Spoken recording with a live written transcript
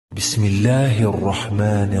بسم الله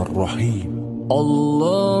الرحمن الرحيم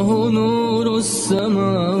الله نور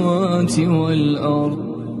السماوات والأرض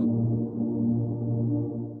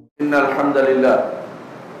إن الحمد لله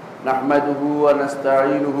نحمده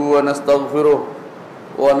ونستعينه ونستغفره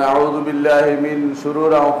ونعوذ بالله من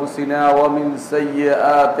شرور أنفسنا ومن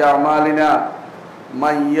سيئات أعمالنا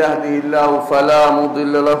من يهده الله فلا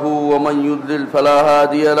مضل له ومن يضلل فلا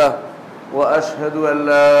هادي له وأشهد أن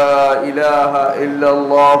لا إله إلا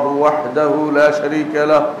الله وحده لا شريك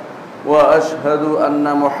له وأشهد أن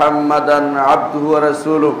محمدا عبده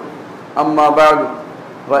ورسوله أما بعد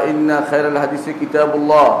فإن خير الحديث كتاب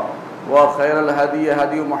الله وخير الهدي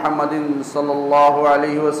هدي محمد صلى الله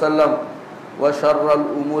عليه وسلم وشر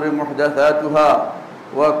الأمور محدثاتها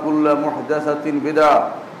وكل محدثة بدعة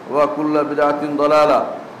وكل بدعة ضلالة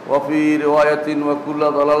وفي رواية وكل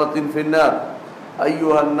ضلالة في النار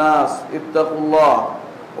أيها الناس اتقوا الله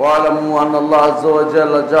واعلموا أن الله عز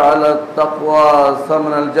وجل جعل التقوى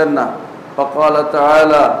ثمن الجنة فقال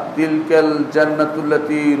تعالى تلك الجنة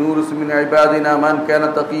التي نورث من عبادنا من كان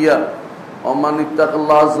تقيا ومن اتقى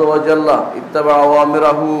الله عز وجل اتبع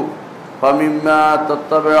أوامره فمما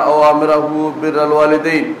تتبع أوامره بر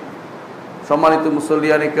الوالدين সম্মানিত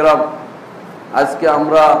মুসল্লিয়ান কিরাম আজকে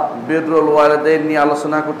আমরা বিররুল ওয়ালিদাইন নিয়ে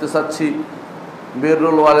আলোচনা করতে চাচ্ছি।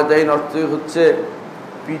 বিররুল ওয়ালিদাইন অর্থ হচ্ছে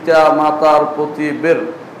পিতা মাতার প্রতি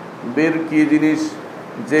বের কি জিনিস,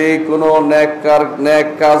 যে কোনো ন্যাক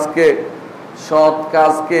কাজকে, সৎ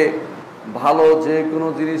কাজকে, ভালো যে কোনো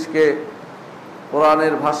জিনিসকে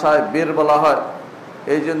কোরআনের ভাষায় বীর বলা হয়।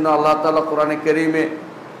 এই জন্য আল্লাহ তাআলা কোরআনে কারীমে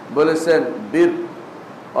বলেছেন বীর,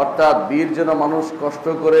 অর্থাৎ বীর যেন মানুষ কষ্ট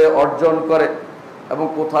করে অর্জন করে এবং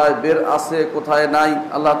কোথায় বীর আছে কোথায় নাই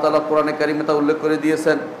আল্লাহ তাআলা কোরআনে কারীমে তা উল্লেখ করে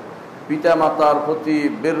দিয়েছেন। পিতা মাতার প্রতি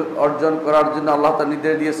বীর অর্জন করার জন্য আল্লাহ তাআলা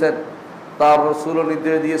নির্দেশ দিয়েছেন, তার রাসূলও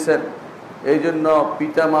নির্দেশ দিয়েছেন। এই জন্য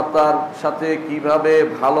পিতা মাতার সাথে কিভাবে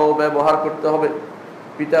ভালো ব্যবহার করতে হবে,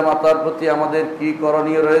 পিতা মাতার প্রতি আমাদের কি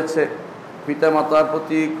করণীয় রয়েছে, পিতা মাতার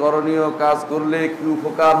প্রতি করণীয় কাজ করলে কি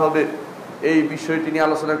উপকার হবে, এই বিষয়টি নিয়ে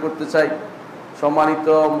আলোচনা করতে চাই। সম্মানিত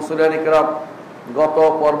মুসলিয়ান কিরাম, গত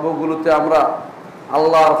পর্বগুলোতে আমরা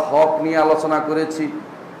আল্লাহর হক নিয়ে আলোচনা করেছি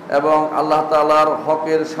এবং আল্লাহ তাআলার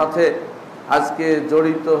হকের সাথে আজকে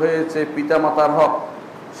জড়িত হয়েছে পিতামাতার হক।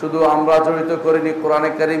 শুধু আমরা জড়িত করিনি, কোরআনে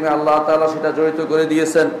কারীমে আল্লাহ তাআলা সেটা জড়িত করে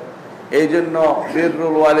দিয়েছেন। এই জন্য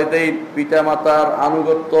বিররুল ওয়ালিদাইন, পিতামাতার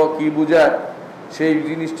আনুগত্য কি বোঝায় সেই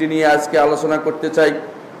জিনিসটি নিয়ে আজকে আলোচনা করতে চাই।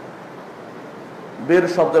 বীর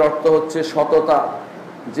শব্দের অর্থ হচ্ছে সততা।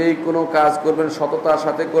 যেই কোনো কাজ করবেন সততার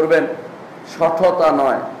সাথে করবেন, সঠতা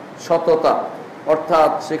নয়, সততা,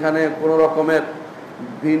 অর্থাৎ সেখানে কোনো রকমের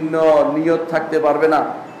ভিন্ন নিয়ত থাকতে পারবে না।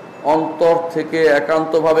 অন্তর থেকে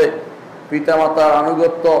একান্তভাবে পিতামাতার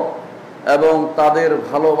আনুগত্য এবং তাদের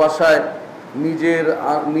ভালোবাসায়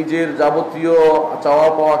নিজের যাবতীয় চাওয়া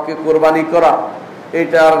পাওয়াকে কোরবানি করা,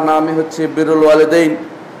 এটার নামই হচ্ছে বিররুল ওয়ালিদাইন।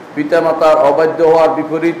 পিতামাতার অবাধ্য হওয়ার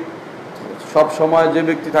বিপরীত সব সময় যে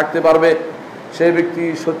ব্যক্তি থাকতে পারবে সেই ব্যক্তি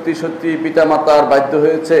সত্যি সত্যি পিতামাতার বাধ্য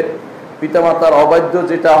হয়েছে। পিতামাতার অবাধ্য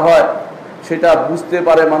যেটা হয় সেটা বুঝতে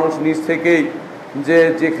পারে মানুষ নিজ থেকেই, যে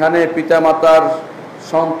যেখানে পিতামাতার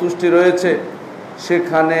সন্তুষ্টি রয়েছে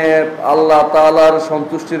সেখানে আল্লাহ তাআলার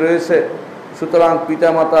সন্তুষ্টি রয়েছে। সুতরাং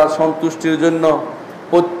পিতামাতার সন্তুষ্টির জন্য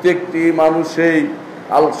প্রত্যেকটি মানুষেই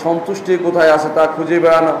সন্তুষ্টি কোথায় আছে তা খুঁজে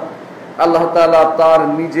বেড়ানো। আল্লাহ তাআলা তার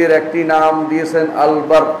নিজের একটি নাম দিয়েছেন আল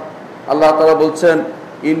বার। আল্লাহ তাআলা বলছেন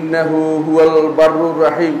ইন্নাহু হুয়াল বাররুর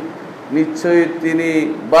রাহিম, নিশ্চয়ই তিনি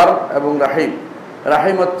বার এবং রাহিম।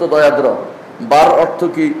 রাহিম অর্থ দয়াদ্র, বার অর্থ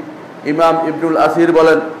কি? ইমাম ইবনুল আসির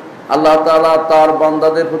বলেন আল্লাহ তাআলা তার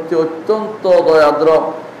বান্দাদের প্রতি অত্যন্ত দয়াদ্র।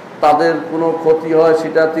 তাদের কোনো ক্ষতি হয়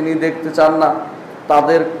সেটা তিনি দেখতে চান না।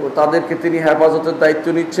 তাদেরকে তিনি হেফাজতের দায়িত্ব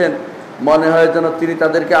নিচ্ছেন, মনে হয় যেন তিনি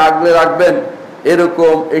তাদেরকে আগলে রাখবেন।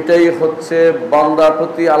 এরকম এটাই হচ্ছে বান্দার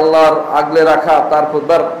প্রতি আল্লাহর আগলে রাখা, তার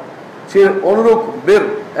বার। সে অনুরূপ বের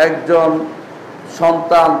একজন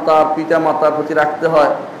সন্তান তার পিতা মাতার প্রতি রাখতে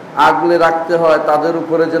হয়, আগলে রাখতে হয়। তাদের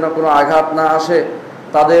উপরে যেন কোনো আঘাত না আসে,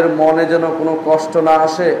 তাদের মনে যেন কোনো কষ্ট না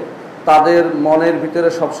আসে, তাদের মনের ভিতরে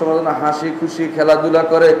সবসময় যেন হাসি খুশি খেলাধুলা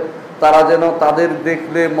করে, তারা যেন তাদের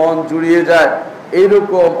দেখলে মন জুড়িয়ে যায়,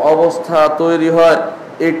 এইরকম অবস্থা তৈরি হয়।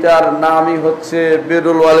 এটার নামই হচ্ছে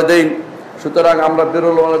বিররুল ওয়ালিদাইন। সুতরাং আমরা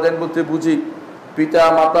বিররুল ওয়ালিদাইন বলতে বুঝি পিতা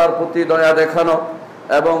মাতার প্রতি দয়া দেখানো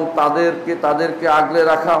এবং তাদেরকে আগলে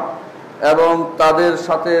রাখা এবং তাদের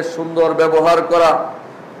সাথে সুন্দর ব্যবহার করা,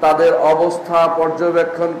 তাদের অবস্থা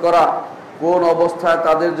পর্যবেক্ষণ করা, কোন অবস্থায়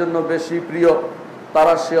তাদের জন্য বেশি প্রিয়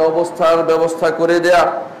তারা সে অবস্থার ব্যবস্থা করে দেয়া।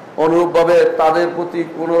 অনুরূপভাবে তাদের প্রতি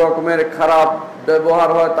কোনো রকমের খারাপ ব্যবহার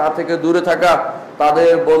হয় তা থেকে দূরে থাকা,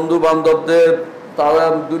 তাদের বন্ধু বান্ধবদের তারা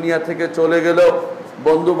দুনিয়া থেকে চলে গেলেও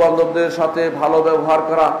বন্ধু বান্ধবদের সাথে ভালো ব্যবহার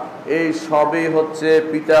করা, এই সবই হচ্ছে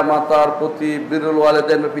পিতা মাতার প্রতি বিরুল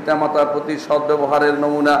ওয়ালিদাইন, পিতা মাতার প্রতি সদ্ব্যবহারের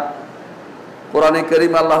নমুনা। কোরআনে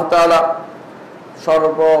কারীম আল্লাহ তাআলা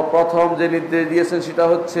সর্বপ্রথম যে নির্দেশ দিয়েছেন সেটা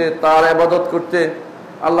হচ্ছে তার ইবাদত করতে।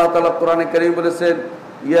 আল্লাহ তাআলা কোরআনে কারীম বলেছেন,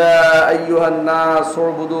 ইয়া আইয়ুহান নাস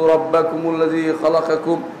উবুদু রাব্বাকুমুল্লাযী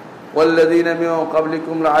খালাকাকুম ওয়াল্লাযীনা মিন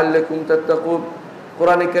ক্বাবলিকুম লাআল্লাকুম তাত্তাকুন।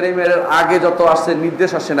 কোরআনে কারীমের আগে যত আসছে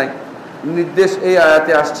নির্দেশ আসে নাই, নির্দেশ এই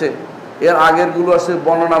আয়াতে আসছে। এর আগেরগুলো আসছে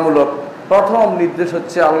বর্ণনামূলক। প্রথম নির্দেশ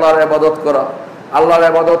হচ্ছে আল্লাহর ইবাদত করা। আল্লাহর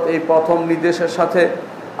ইবাদত এই প্রথম নির্দেশের সাথে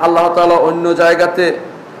আল্লাহ তাআলা অন্য জায়গাতে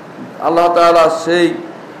আল্লাহ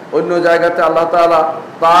তাআলা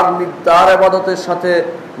তার ইবাদতের সাথে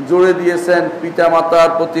জুড়ে দিয়েছেন পিতা মাতার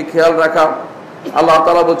প্রতি খেয়াল রাখা। আল্লাহ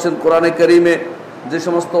তাআলা বলছেন কোরআনে কারীমে যে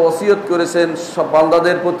সমস্ত ওসিয়ত করেছেন সব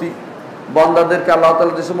বান্দাদের প্রতি, বান্দাদেরকে আল্লাহ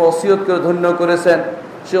তাআলা যে সমস্ত ওসিয়ত করে ধন্য করেছেন,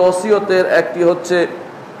 সে ওসিয়তের একটি হচ্ছে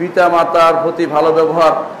পিতা মাতার প্রতি ভালো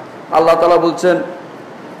ব্যবহার। আল্লাহ তাআলা বলছেন,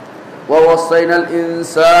 ওয়া ওয়াসাইনাল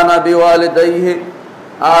ইনসানা বিওয়ালিদাইহি,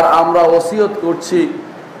 আর আমরা ওসিয়ত করছি,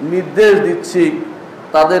 নির্দেশ দিচ্ছি,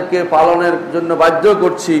 তাদেরকে পালনের জন্য বাধ্য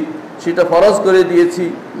করছি, সেটা ফরজ করে দিয়েছি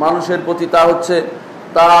মানুষের প্রতি, তা হচ্ছে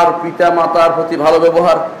তার পিতা মাতার প্রতি ভালো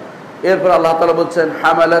ব্যবহার। এরপর আল্লাহ তাআলা বলছেন,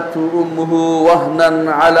 হামালাতু উম্মুহু ওয়াহনান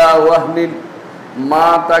আলা ওয়াহনিন,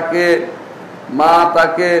 মা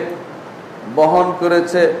তাকে বহন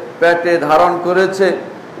করেছে, পেটে ধারণ করেছে,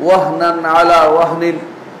 ওয়াহনান আলা ওয়াহনিন,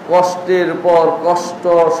 কষ্টের পর কষ্ট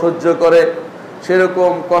সহ্য করে।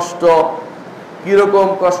 সেরকম কষ্ট, কীরকম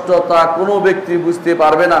কষ্ট তা কোনো ব্যক্তি বুঝতে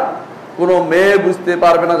পারবে না, কোনো মেয়ে বুঝতে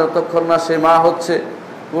পারবে না যতক্ষণ না সে মা হচ্ছে,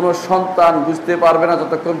 কোনো সন্তান বুঝতে পারবে না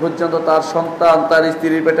যতক্ষণ পর্যন্ত তার সন্তান তার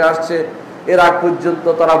স্ত্রীর পেটে আসছে। এর আগ পর্যন্ত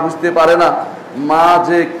তারা বুঝতে পারে না মা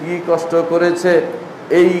যে কি কষ্ট করেছে।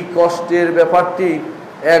 এই কষ্টের ব্যাপারটি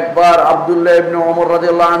একবার আব্দুল্লাহ ইবনে ওমর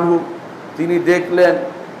রাদিয়াল্লাহু আনহু তিনি দেখলেন,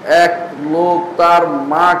 এক লোক তার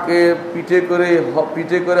মাকে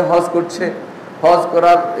পিঠে করে হজ করছে। হজ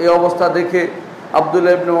করার এই অবস্থা দেখে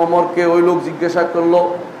আব্দুল্লাহ ইবনে ওমরকে ওই লোক জিজ্ঞাসা করলো,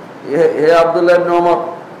 হে আব্দুল্লাহ ইবনে ওমর,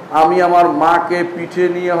 আমি আমার মাকে পিঠে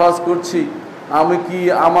নিয়ে হজ করছি, আমি কি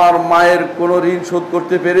আমার মায়ের কোনো ঋণ শোধ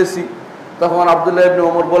করতে পেরেছি? তখন আব্দুল্লাহ ইবনে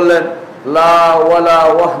ওমর বললেন, লা ওয়ালা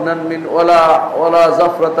ওয়াহনান মিন ওয়ালা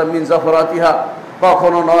জাফরাতান মিন জাফরাতিহা,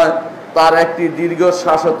 কখনো নয়, তার একটি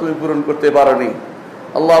দীর্ঘশ্বাসও তুমি পূরণ করতে পারোনি।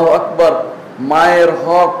 আল্লাহু আকবার। মায়ের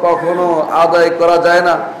হক কখনো আদায় করা যায়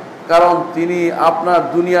না, কারণ তিনি আপনার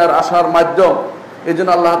দুনিয়ার আসার মাধ্যম। এই জন্য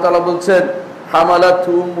আল্লাহ তাআলা বলছেন,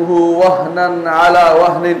 হামালাতু উম্মুহু ওয়াহনান আলা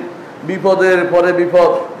ওয়াহনিন, বিপদের পরে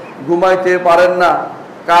বিপদ, ঘুমাইতে পারেন না,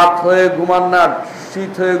 কাত হয়ে ঘুমান না,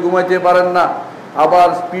 শীত হয়ে ঘুমাইতে পারেন না, আবার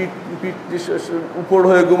পিঠ উপর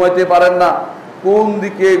হয়ে ঘুমাইতে পারেন না। কোন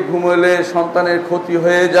দিকে ঘুমালে সন্তানের ক্ষতি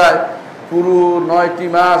হয়ে যায়। পুরো 9টি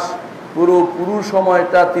মাস, পুরো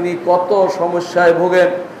সময়টা তিনি কত সমস্যায় ভোগেন,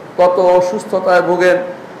 কত অসুস্থতায় ভোগেন।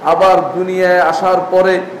 আবার দুনিয়ায় আসার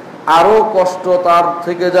পরে আরও কষ্ট তার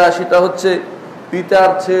থেকে যায়, সেটা হচ্ছে পিতার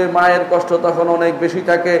চেয়ে মায়ের কষ্ট তখন অনেক বেশি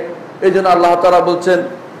থাকে। এই জন্য আল্লাহ তাআলা বলছেন,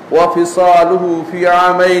 ওয়া ফিসালুহু ফি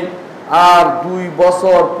আমাইন, আর 2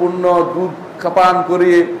 বছর পূর্ণ দুধ পান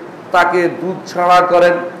করিয়ে তাকে দুধ ছাড়া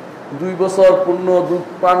করেন। 2 বছর পূর্ণ দুধ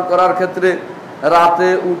পান করার ক্ষেত্রে রাতে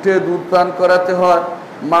উঠে দুধ পান করাতে হয়,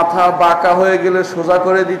 মাথা বাঁকা হয়ে গেলে সোজা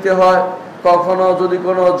করে দিতে হয়। কখনো যদি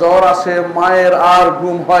কোনো জ্বর আসে, মায়ের আর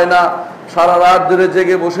ঘুম হয় না, সারা রাত ধরে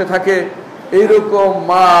জেগে বসে থাকে। এইরকম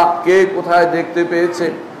মা কে কোথায় দেখতে পেয়েছে?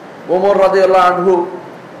 ওমর রাদিয়াল্লাহু আনহু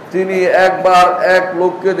তিনি একবার এক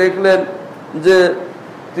লোককে দেখলেন যে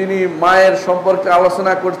তিনি মায়ের সম্পর্কে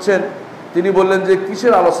আলোচনা করছেন। তিনি বললেন যে,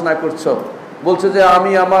 কিসের আলোচনা করছো? বলছে যে,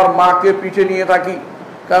 আমি আমার মাকে পিঠে নিয়ে থাকি,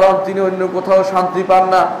 কারণ তিনি অন্য কোথাও শান্তি পান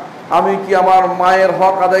না। আমি কি আমার মায়ের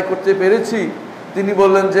হক আদায় করতে পেরেছি? তিনি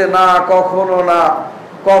বললেন যে, না, কখনো না,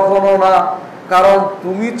 কখনো না, কারণ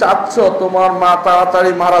তুমি চাচ্ছ তোমার মা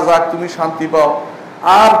তাড়াতাড়ি মারা যাক, তুমি শান্তি পাও।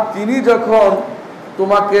 আর তিনি যখন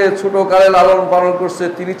তোমাকে ছোটকালে লালন পালন করছে,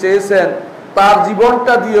 তিনি চেয়েছেন তার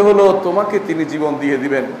জীবনটা দিয়ে হলো তোমাকে তিনি জীবন দিয়ে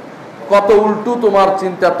দিবেন। কত উল্টো তোমার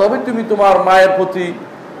চিন্তা। তবে তুমি তোমার মায়ের প্রতি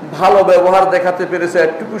ভালো ব্যবহার দেখাতে পেরেছে,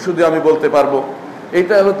 একটুকু শুধু আমি বলতে পারবো।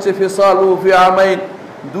 এটা হচ্ছে ফিসালু ফি আমাইন,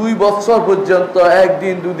 2 বছর পর্যন্ত, 1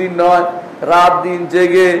 দিন 2 দিন নয়, রাত দিন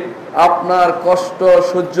জেগে আপনার কষ্ট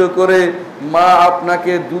সহ্য করে মা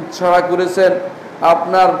আপনাকে দুধ ছাড়া করেছেন।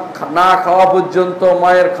 আপনার না খাওয়া পর্যন্ত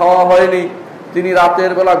মায়ের খাওয়া হয়নি। তিনি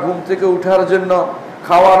রাতের বেলা ঘুম থেকে উঠার জন্য,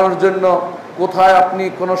 খাওয়ানোর জন্য কোথায় আপনি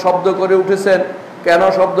কোনো শব্দ করে উঠেছেন, কেন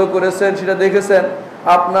শব্দ করেছেন সেটা দেখেছেন।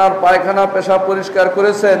 আপনার পায়খানা পেশাব পরিষ্কার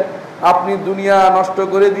করেছেন, আপনি দুনিয়া নষ্ট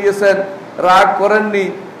করে দিয়েছেন, রাগ করেননি।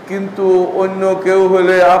 কিন্তু অন্য কেউ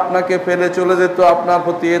হলে আপনাকে ফেলে চলে যেত, আপনার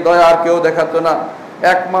প্রতি দয়া আর কেউ দেখাতো না।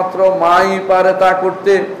 একমাত্র মাই পারে তা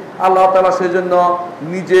করতে। আল্লাহ তাআলা সেজন্য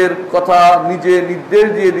নিজের কথা নিজে নির্দেশ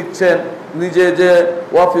দিয়ে দিচ্ছেন, নিজে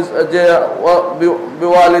যে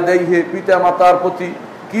বিওয়ালিদাইহি পিতা মাতার প্রতি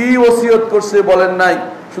কি ওসিয়ত করছে বলেন নাই,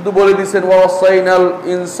 শুধু বলে দিয়েছেন ওয়াসাইনাল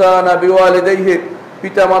ইনসানা বিওয়ালিদাইহি,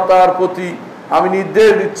 পিতা মাতার প্রতি আমি নির্দেশ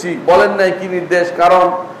দিচ্ছি, বলেন নাই কি নির্দেশ। কারণ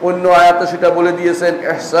অন্য আয়াতে সেটা বলে দিয়েছেন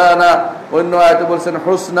ইহসানা, অন্য আয়াতে বলেছেন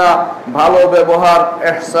হুসনা, ভালো ব্যবহার,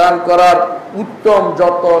 ইহসান করার উত্তম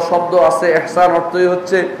যত শব্দ আছে, ইহসান অর্থই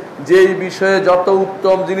হচ্ছে যেই বিষয়ে যত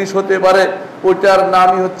উত্তম জিনিস হতে পারে ওইটার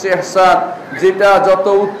নামই হচ্ছে ইহসান। যেটা যত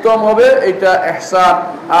উত্তম হবে এটা ইহসান,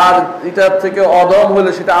 আর এটার থেকে অদম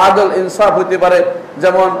হলে সেটা আদল ইনসাফ হতে পারে।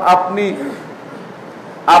 যেমন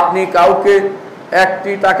আপনি কাউকে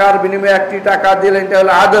একটি টাকার বিনিময়ে একটি টাকা দিলেন, এটা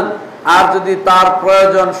হলো আদল। আর যদি তার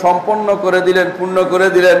প্রয়োজন সম্পন্ন করে দিলেন, পূর্ণ করে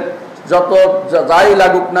দিলেন, যত যাই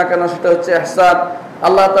লাগুক না কেন সেটা হচ্ছে ইহসান।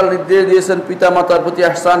 আল্লাহ তাআলা নির্দেশ দিয়েছেন পিতা মাতার প্রতি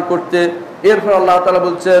ইহসান করতে। এরপর আল্লাহ তাআলা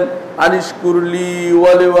বলছেন আনিশকুরলি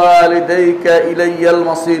ওয়া লিওয়ালিদাইকা ইলাইয়াল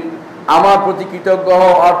মাসির, আমার প্রতি কৃতজ্ঞ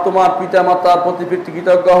হও আর তোমার পিতা মাতার প্রতি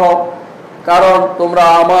কৃতজ্ঞ হও, কারণ তোমরা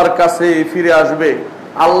আমার কাছে ফিরে আসবে,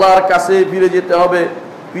 আল্লাহর কাছে ফিরে যেতে হবে।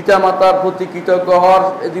 পিতা মাতার প্রতি কৃতজ্ঞ হওয়ার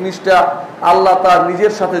জিনিসটা আল্লাহ তার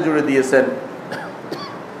নিজের সাথে জুড়ে দিয়েছেন।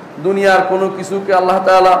 দুনিয়ার কোনো কিছুকে আল্লাহ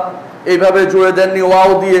তাআলা এইভাবে জুড়ে দেননি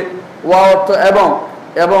ওয়াও দিয়ে, ওয়া অর্থ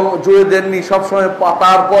এবং জুড়ে দেননি, সবসময়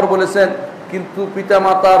তারপর বলেছেন। কিন্তু পিতা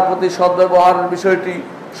মাতার প্রতি সদ্ব্যবহারের বিষয়টি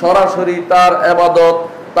সরাসরি তার ইবাদত,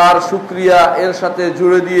 তার শুকরিয়া এর সাথে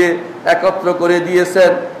জুড়ে দিয়ে একত্র করে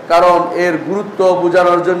দিয়েছেন। কারণ এর গুরুত্ব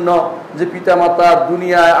বোঝানোর জন্য যে পিতা মাতা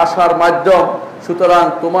দুনিয়ায় আসার মাধ্যম, সুতরাং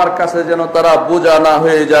তোমার কাছে যেন তারা বোঝা না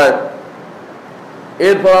হয়ে যায়।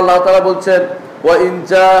 এরপর আল্লাহ তাআলা বলছেন ওয়া ইন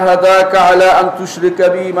জাহাদাকা আলা আন তুশরিকা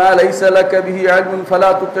বি মা লাইসা লাকা বিহি ইলমুন ফালা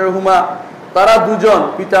তুতি'হুমা, তারা দুজন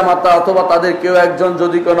পিতা মাতা অথবা তাদের কেউ একজন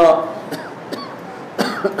যদি কোনো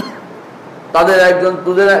তাদের একজন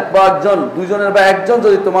দুজনের বা একজন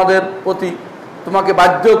যদি তোমাদের প্রতি তোমাকে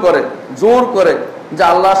বাধ্য করে, জোর করে যে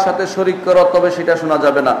আল্লাহর সাথে শরীক করো, তবে সেটা শোনা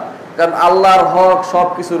যাবে না। কারণ আল্লাহর হক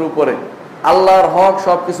সবকিছুর উপরে, আল্লাহর হক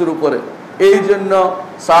সবকিছুর উপরে। এই জন্য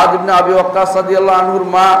সাদ ইবনে আবি ওয়াক্কাস রাদিয়াল্লাহু আনহুর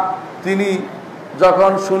মা, তিনি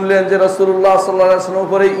যখন শুনলেন যে রাসূলুল্লাহ সাল্লাল্লাহু আলাইহি ওয়াসাল্লামের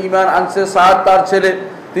উপরে ঈমান আনছে সাদ তার ছেলে,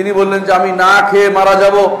 তিনি বললেন যে আমি না খেয়ে মারা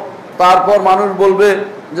যাব। তারপর মানুষ বলবে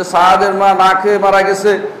যে সাদের মা না খেয়ে মারা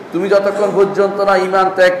গেছে, তুমি যতক্ষণ পর্যন্ত না ঈমান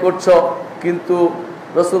ত্যাগ করছো। কিন্তু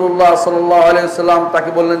রাসূলুল্লাহ সাল্লাল্লাহু আলাইহি ওয়াসাল্লাম তাকে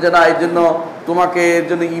বললেন যে না, এই জন্য তোমাকে এর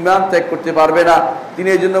জন্য ঈমান ত্যাগ করতে পারবে না। তিনি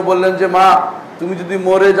এই জন্য বললেন যে মা, তুমি যদি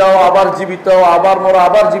মরে যাও আবার জীবিত হও, আবার মরো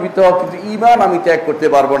আবার জীবিত হও, কিন্তু ঈমান আমি ত্যাগ করতে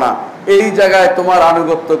পারবো না, এই জায়গায় তোমার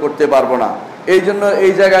আনুগত্য করতে পারবো না। এই জন্য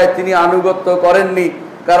এই জায়গায় তিনি আনুগত্য করেননি,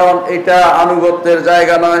 কারণ এটা আনুগত্যের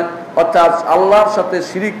জায়গা নয়। অর্থাৎ আল্লাহর সাথে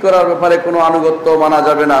শিরিক করার ব্যাপারে কোনো আনুগত্য মানা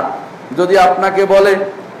যাবে না। যদি আপনাকে বলে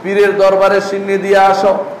পীরের দরবারে সিন্নি দিয়ে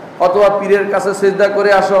আসো, অথবা পীরের কাছে সিজদা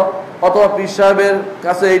করে আসো, অথবা পীর সাহেবের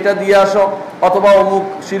কাছে এটা দিয়ে আসো, অথবা অমুক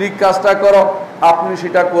শিরিক কাজটা করো, আপনি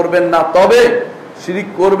সেটা করবেন না। তবে শিরিক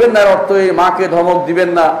করবেন না অর্থ এই মাকে ধমক দিবেন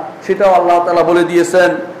না, সেটাও আল্লাহ তাআলা বলে দিয়েছেন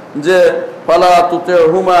যে ফালা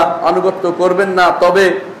তুতি'হুমা, আনুগত্য করবেন না। তবে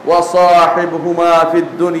ওয়াসাহিবহুমা ফিদ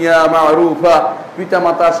দুনিয়া মা'রুফা, পিতা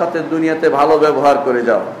মাতার সাথে দুনিয়াতে ভালো ব্যবহার করে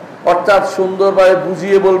যাও। অর্থাৎ সুন্দরভাবে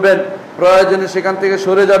বুঝিয়ে বলবেন, প্রয়োজনে সেখান থেকে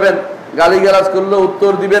সরে যাবেন। গালিগালাজ করলে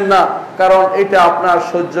উত্তর দিবেন না, কারণ এটা আপনার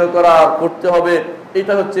সহ্য করা করতে হবে।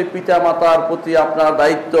 এটা হচ্ছে পিতা মাতার প্রতি আপনার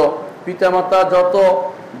দায়িত্ব। পিতা মাতা যত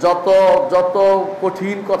যত যত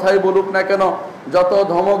কঠিন কথাই বলুক না কেন, যত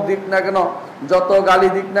ধমক দিক না কেন, যত গালি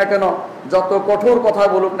দিক না কেন, যত কঠোর কথা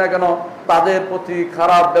বলুক না কেন, তাদের প্রতি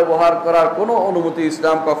খারাপ ব্যবহার করার কোনো অনুমতি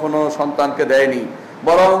ইসলাম কখনো সন্তানকে দেয়নি।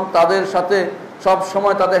 বরং তাদের সাথে সব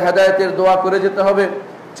সময় তাদের হেদায়েতের দোয়া করে যেতে হবে।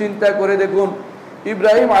 চিন্তা করে দেখুন,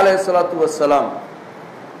 ইব্রাহিম আলাইহিস সালাতু ওয়াস সালাম,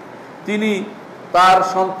 তিনি তার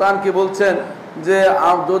সন্তানকে বলছেন যে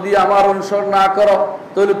যদি আমার অনুসরণ না করো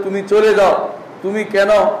তাহলে তুমি চলে যাও। তুমি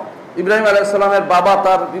কেন? ইব্রাহিম আলাইহিস সালামের বাবা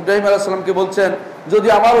তার ইব্রাহিম আলাইহিস সালামকে বলছেন যদি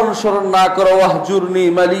আমার অনুসরণ না করো ওয়াহজুরনি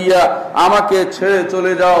মালিয়া, আমাকে ছেড়ে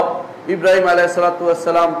চলে যাও। ইব্রাহিম আলাইহিস সালাতু ওয়াস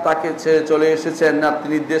সালাম তাকে ছেড়ে চলে এসেছেন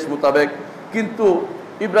নির্দেশ মোতাবেক। কিন্তু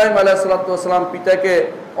ইব্রাহিম আলাইহিস সালাতু ওয়াস সালাম পিতাকে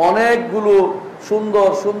অনেকগুলো সুন্দর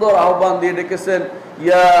সুন্দর আহ্বান দিয়ে ডেকেছেন,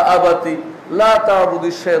 ইয়া আবাতি লা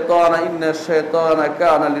তা'বুদিশ শাইতানা ইন্নাশ শাইতানা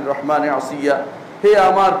কানা লির-রহমানি আসিয়া। হে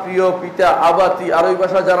আমার প্রিয় পিতা। আবাতি আরবি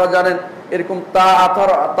ভাষা যারা জানেন, এরকম তা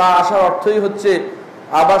আসার অর্থই হচ্ছে,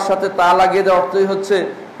 আবার সাথে তা লাগিয়ে দেওয়ার অর্থই হচ্ছে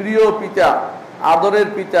প্রিয় পিতা, আদরের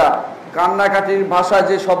পিতা, কান্নাকাটির ভাষা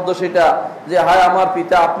যে শব্দ সেটা, যে হায় আমার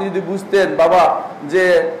পিতা, আপনি যদি বুঝতেন বাবা যে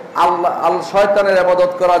আল্লাহ শয়তানের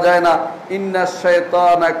ইবাদত করা যায় না, ইন্নাশ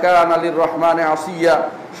শাইতানা কানা লির-রহমানি আসিয়া,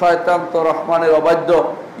 শয়তান তো রহমানের অবাধ্য।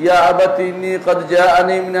 ইয়া আবাতি ইন্নী ক্বাদ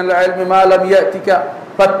জাআনি মিনাল ইলমি মা লাম ইয়াতিকা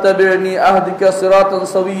ফাত্তাবি'নি আহদিকা সিরাতান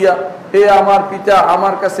সাওয়িয়া। হে আমার পিতা,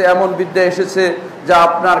 আমার কাছে এমন বিদ্যা এসেছে যা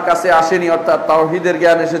আপনার কাছে আসেনি, অর্থাৎ তাওহীদের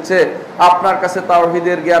জ্ঞান এসেছে, আপনার কাছে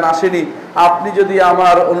তাওহীদের জ্ঞান আসেনি। আপনি যদি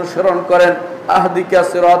আমার অনুসরণ করেন, আহদিকা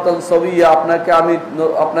সিরাতান সাওয়িয়া,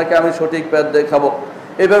 আপনাকে আমি সঠিক পথ দেখাবো।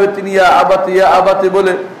 এভাবে তিনি ইয়া আবাতি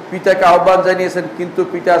বলে পিতাকে আহ্বান জানিয়েছেন, কিন্তু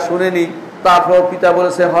পিতা শুনেনি। তারপর পিতা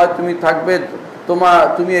বলেছে, হয় তুমি থাকবে,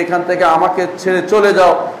 তুমি এখান থেকে আমাকে ছেড়ে চলে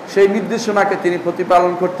যাও। সেই নির্দেশনাকে তিনি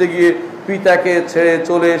প্রতিপালন করতে গিয়ে পিতাকে ছেড়ে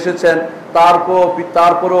চলে এসেছেন।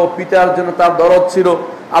 তারপরও পিতার জন্য তার দরদ ছিল।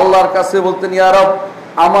 আল্লাহর কাছে বলতেন, ইয়া রব,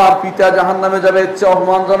 আমার পিতা জাহান্নামে যাবে, এর চেয়ে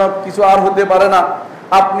অপমানজনক কিছু আর হতে পারে না,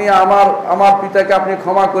 আপনি আমার পিতাকে আপনি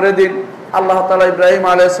ক্ষমা করে দিন। আল্লাহ তাআলা ইব্রাহিম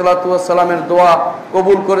আলাইহিস সালাতু ওয়াস সালামের দোয়া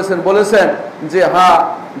কবুল করেছেন, বলেছেন যে হ্যাঁ,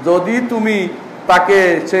 যদি তুমি তাকে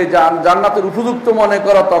সেই জান্নাতের উপযুক্ত মনে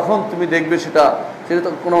করো, তখন তুমি দেখবে সেটা তো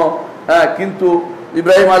কোনো কিন্তু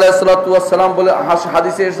ইব্রাহিম আলাইহিস সালাতু ওয়াস সালাম বলে,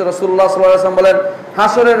 হাদিসে এসেছে রাসূলুল্লাহ সাল্লাল্লাহু আলাইহি ওয়াসাল্লাম বলেন,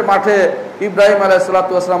 হাসরের মাঠে ইব্রাহিম আলাইহিস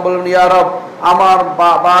সালাতু ওয়াস সালাম বলেন, ইয়া রব, আমার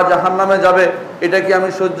বাবা জাহান্নামে যাবে, এটা কি আমি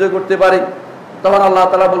সহ্য করতে পারি? তখন আল্লাহ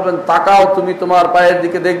তাআলা বলবেন, তাকাও, তুমি তোমার পায়ের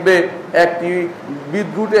দিকে দেখবে একটি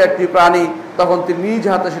বিদ্যুটে একটি প্রাণী, তখন তিনি নিজ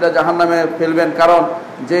হাতে সেটা জাহান্নামে ফেলবেন। কারণ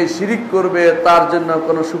যে শিরিক করবে তার জন্য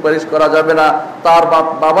কোনো সুপারিশ করা যাবে না। তার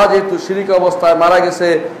বাবা যেহেতু শিরিক অবস্থায় মারা গেছে,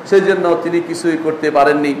 সেজন্য তিনি কিছুই করতে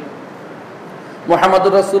পারেননি।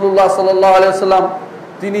 মুহাম্মদুর রাসূলুল্লাহ সাল্লাল্লাহু আলাইহি ওয়াসাল্লাম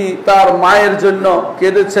তিনি তার মায়ের জন্য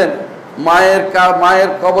কেঁদেছেন।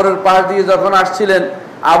 মায়ের কবরের পাশ দিয়ে যখন আসছিলেন,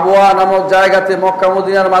 আবওয়া নামক জায়গাতে, মক্কা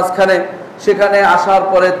মদিনার মাঝখানে, সেখানে আসার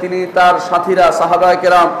পরে তিনি তার সাথীরা সাহাবায়ে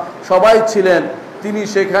কেরাম সবাই ছিলেন। তিনি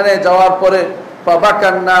সেখানে যাওয়ার পরে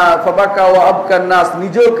ফাবাকা ওয়া আবকান নাস,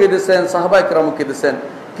 নিজেও কেঁদেছেন, সাহাবায়ে কেরামও কেঁদেছেন,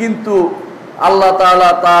 কিন্তু আল্লাহ তাআলা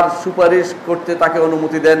তার সুপারিশ করতে তাকে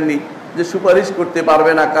অনুমতি দেননি, যে সুপারিশ করতে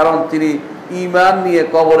পারবে না, কারণ তিনি ঈমান নিয়ে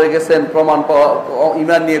কবরে গেছেন,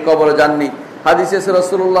 ঈমান নিয়ে কবরে যাননি। হাদিসে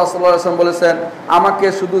রাসূলুল্লাহ সাল্লাল্লাহু আলাইহি ওয়াসাল্লাম বলেছেন, আমাকে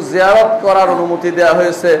শুধু জিয়ারত করার অনুমতি দেওয়া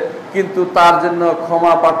হয়েছে, কিন্তু তার জন্য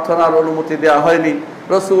ক্ষমা প্রার্থনার অনুমতি দেওয়া হয়নি।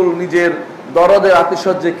 রাসূল নিজের দরদে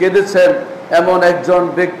আতিশয্যে কেঁদেছেন। এমন একজন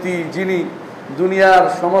ব্যক্তি যিনি দুনিয়ার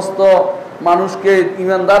সমস্ত মানুষকে,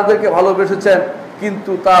 ঈমানদারদেরকে ভালোবেসেছেন,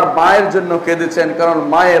 কিন্তু তার মায়ের জন্য কেঁদেছেন, কারণ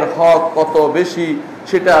মায়ের হক কত বেশি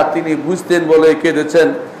সেটা তিনি বুঝতেন বলে কেঁদেছেন।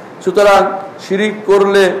 সুতরাং শিরিক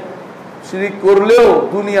করলেও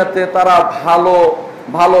দুনিয়াতে তারা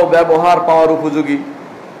ভালো ব্যবহার পাওয়ার উপযোগী।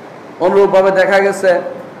 অনুরূপভাবে দেখা গেছে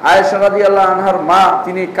আয়েশা রাদিয়াল্লাহু আনহার মা,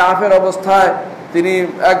 তিনি কাফের অবস্থায় তিনি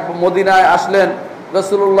এক মদিনায় আসলেন।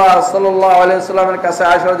 রাসূলুল্লাহ সাল্লাল্লাহু আলাইহি ওয়াসাল্লামের কাছে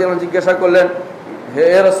আয়েশা রাদিয়াল্লাহু আনহা জিজ্ঞাসা করলেন, হে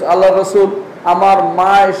আল্লাহর রাসূল, আমার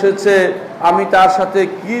মা এসেছে, আমি তার সাথে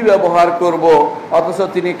কি ব্যবহার করব, অথচ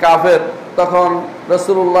তিনি কাফের। তখন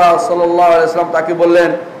রাসূলুল্লাহ সাল্লাল্লাহু আলাইহি ওয়াসাল্লাম তাকে বললেন,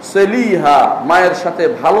 সেলিহা, মায়ের সাথে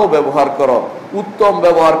ভালো ব্যবহার করো, উত্তম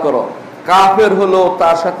ব্যবহার করো। কাফের হলো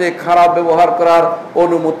তার সাথে খারাপ ব্যবহার করার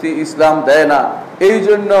অনুমতি ইসলাম দেয় না। এই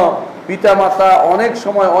জন্য পিতামাতা অনেক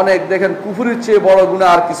সময় দেখেন, কুফরির চেয়ে বড় গুনাহ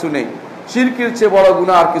আর কিছু নেই, শিরকের চেয়ে বড়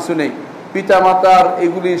গুনাহ আর কিছু নেই। পিতামাতার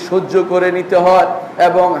এগুলি সহ্য করে নিতে হয়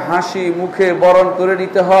এবং হাসি মুখে বরণ করে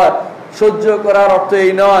নিতে হয়। সহ্য করার অর্থ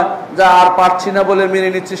এই নয় যা আর পারছি না বলে মেনে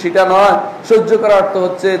নিচ্ছি, সেটা নয়। সহ্য করার অর্থ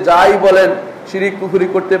হচ্ছে যাই বলেন শিরিক কুফরি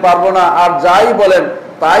করতে পারবো না, আর যাই বলেন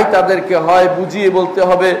তাই তাদেরকে হয় বুঝিয়ে বলতে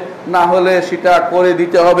হবে, না হলে সেটা করে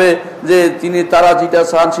দিতে হবে, যে তারা যেটা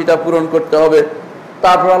চান সেটা পূরণ করতে হবে।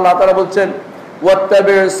 তারপর আল্লাহ তাআলা বলছেন,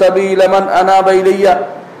 ওয়াত্তাবি সাবিলা মান আনাবা ইলাইয়া,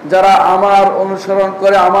 যারা আমার অনুসরণ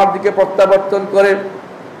করে, আমার দিকে প্রত্যাবর্তন করে,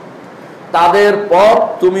 তাদের পথ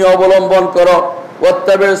তুমি অবলম্বন করো।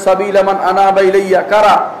 ওয়াত্তাবি সাবিলা মান আনাবা ইলাইয়া,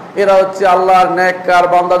 কারা? এরা হচ্ছে আল্লাহর নেককার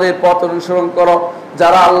বান্দাদের পথ অনুসরণ করো,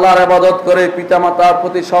 যারা আল্লাহর ইবাদত করে, পিতামাতার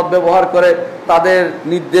প্রতি সৎ ব্যবহার করে, তাদের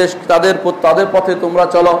নির্দেশ, তাদের পথে তোমরা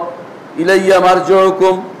চলো। ইলাইয়া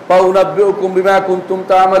মারজিউকুম ফাউনাব্বিউকুম বিমা কুনতুম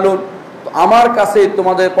তা'মালুন, আমার কাছে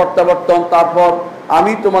তোমাদের প্রত্যাবর্তন, তারপর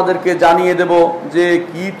আমি তোমাদেরকে জানিয়ে দেব যে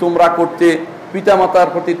কি তোমরা করতে,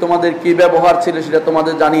 পিতামাতার প্রতি তোমাদের কি ব্যবহার ছিল সেটা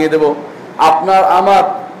তোমাদের জানিয়ে দেব। আপনার আমার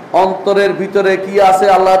অন্তরের ভিতরে কি আছে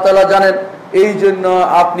আল্লাহ তাআলা জানেন। এই জন্য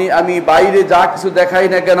আমি বাইরে যা কিছু দেখাই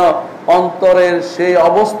না কেন, অন্তরের সেই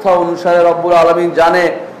অবস্থা অনুসারে রব্বুল আলামিন জানে,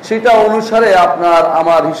 সেটা অনুসারে আপনার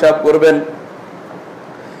আমার হিসাব করবেন।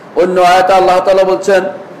 অন্য আয়াতে আল্লাহ তাআলা বলছেন,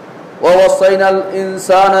 ওয়াসাইনাল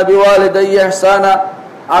ইনসানা বিওয়ালিদাইহি ইহসানা,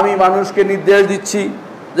 আমি মানুষকে নির্দেশ দিচ্ছি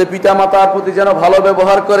যে পিতামাতার প্রতি যেন ভালো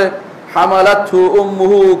ব্যবহার করে। হামালাতহু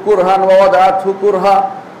উম্মুহু কুরহান ওয়া ওয়াদাআতহু কুরহা,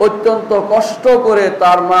 অত্যন্ত কষ্ট করে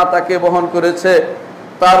তার মা তাকে বহন করেছে।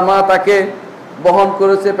 তার মা তাকে বহন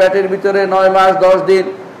করেছে পেটের ভিতরে 9 মাস 10 দিন,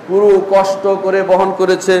 পুরো কষ্ট করে বহন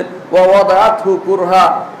করেছে। ওয়া ওয়াদাআতহু কুরহা,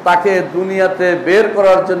 তাকে দুনিয়াতে বের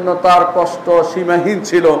করার জন্য তার কষ্ট সীমাহীন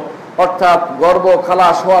ছিল। অর্থাৎ গর্ভ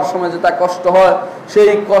খালাস হওয়ার সময় যেটা কষ্ট হয়,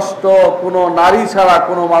 সেই কষ্ট কোনো নারী ছাড়া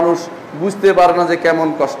কোনো মানুষ বুঝতে পারে না যে কেমন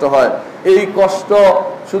কষ্ট হয়। এই কষ্ট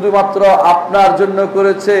শুধুমাত্র আপনার জন্য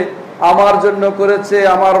করেছে, আমার জন্য করেছে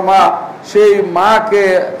আমার মা। সেই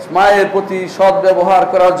মায়ের প্রতি সৎ ব্যবহার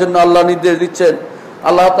করার জন্য আল্লাহ নির্দেশ দিচ্ছেন।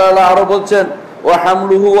 আল্লাহ তাআলা আরো বলছেন, ওয়া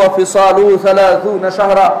হামলুহু ওয়া ফিসালুহু 30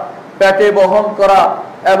 শাহরা, পেটে বহন করা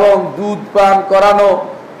এবং দুধ পান করানো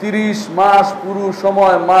 30 মাস পুরো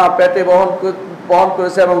সময় মা পেটে বহন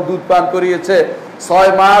করেছে এবং দুধ পান করিয়েছে। 6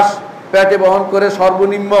 মাস পেটে বহন করে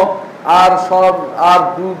সর্বনিম্ন, আর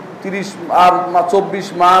দুধ 24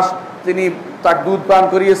 মাস তিনি তাকে দুধ পান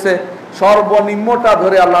করিয়েছে। সর্বনিম্নটা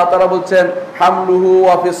ধরে আল্লাহ তাআলা বলছেন হামলুহু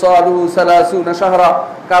ওয়া ফিসালুহু 30 শাহরা,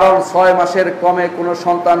 কারণ 6 মাসের কমে কোনো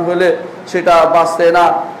সন্তান হলে সেটা বাঁচে না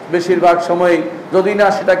বেশিরভাগ সময়, যদি না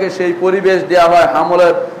সেটাকে সেই পরিবেশ দেওয়া হয়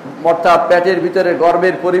হামলের, অর্থাৎ পেটের ভিতরে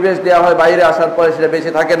গর্ভের পরিবেশ দেওয়া হয়, বাইরে আসার পরে সেটা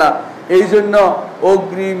বেঁচে থাকে না। এই জন্য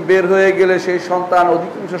অগ্রিম বের হয়ে গেলে সেই সন্তান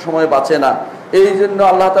অধিকাংশ সময় বাঁচে না। এই জন্য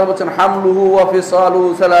আল্লাহ তাআলা বলছেন হামলুহু ওয়া ফিসালুহু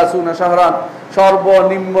 30 শাহরান,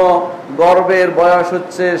 সর্বনিম্ন গর্ভের বয়স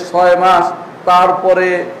হচ্ছে 6 মাস, তারপরে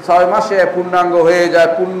 6 মাসে পূর্ণাঙ্গ হয়ে যায়,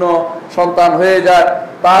 পূর্ণ সন্তান হয়ে যায়।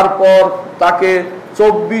 তারপর তাকে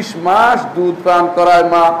 24 মাস দুধ পান করায়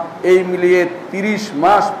মা, এই মিলিয়ে 30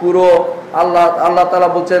 মাস পুরো আল্লাহ তাআলা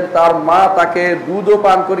বলছেন তার মা তাকে দুধও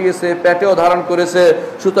পান করিয়েছে, পেটেও ধারণ করেছে।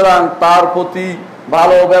 সুতরাং তার প্রতি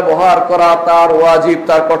ভালো ব্যবহার করা তার ওয়াজিব,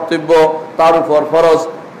 তার কর্তব্য, তার উপর ফরজ।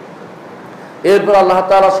 এরপর আল্লাহ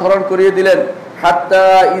তাআলা স্মরণ করিয়ে দিলেন, হাত্তা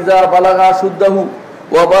ইজা বালাগা শুদ্দাহু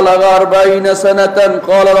ওয়া বালাগা 40 সানাতান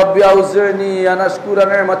ক্বালা রাব্বি আউযি'নি আন আশকুরা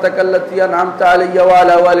নি'মাতাকা আল্লাতী আন'আমতা আলাইয়া ওয়া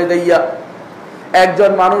আলা ওয়ালিদাইয়া।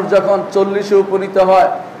 একজন মানুষ যখন 40-এ উপনীত হয়,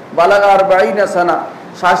 বালাগা 40 সানা,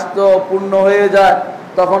 স্বাস্থ্য পূর্ণ হয়ে যায়,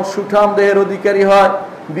 তখন সুঠাম দেহের অধিকারী হয়,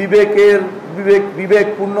 বিবেক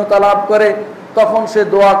পূর্ণতা লাভ করে, তখন সে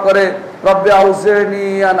দোয়া করে রব্বি আউযি'নি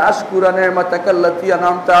আন আশকুরা নি'মাতাকা আল্লাতী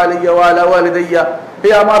আন'আমতা আলাইয়া ওয়া আলা ওয়ালিদাইয়া, হে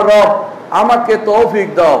আমার রব, আমাকে তৌফিক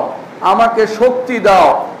দাও, আমাকে শক্তি দাও,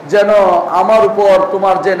 যেন আমার উপর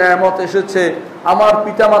তোমার যে নেয়ামত এসেছে, আমার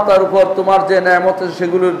পিতামাতার উপর তোমার যে নেয়ামত এসেছে,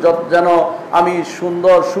 সেগুলোর যেন আমি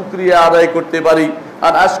সুন্দর শুকরিয়া আদায় করতে পারি।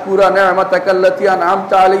 আর আশকুরা নি'মাতাকা আল্লাতী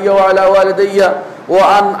আন'আমতা আলাইয়া ওয়া আলা ওয়ালিদাইয়া ওয়া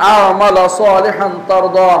আন আ'মালা সালিহান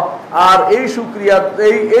তারদা, আর এই শুকরিয়া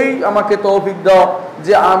এই আমাকে তৌফিক দাও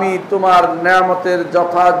যে আমি তোমার নেয়ামতের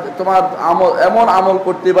তোমার এমন আমল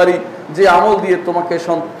করতে পারি যে আমল দিয়ে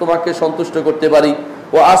তোমাকে সন্তুষ্ট করতে পারি।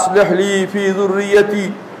 ওয়া আসলিহ লি ফি যুররিয়াতি,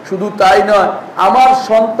 শুধু তাই নয়, আমার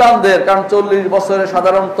সন্তানদের, কারণ 40 বছরে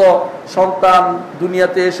সাধারণত সন্তান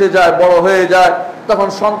দুনিয়াতে এসে যায়, বড় হয়ে যায়, তখন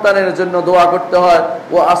সন্তানের জন্য দোয়া করতে হয়।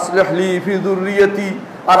 ওয়া আসলিহ লি ফি যুররিয়াতি,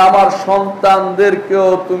 আর আমার সন্তানদেরকেও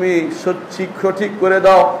তুমি সঠিক করে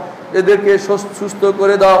দাও, এদেরকে সুস্থ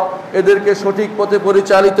করে দাও, এদেরকে সঠিক পথে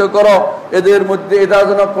পরিচালিত করো, এদের মধ্যে এরা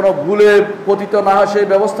যেন কোনো ভুলে পতিত না হয় সেই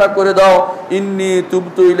ব্যবস্থা করে দাও। ইন্নী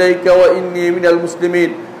তুবতু ইলাইকা ওয়া ইন্নী মিনাল মুসলিমিন,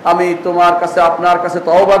 আমি তোমার কাছে, আপনার কাছে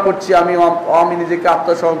তওবা করছি, আমি নিজেকে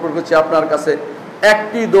আত্মসমর্পণ করছি আপনার কাছে।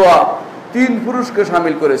 একটি দোয়া 3 পুরুষকে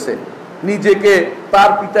শামিল করেছে, নিজেকে,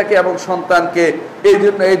 তার পিতাকে এবং সন্তানকে। এই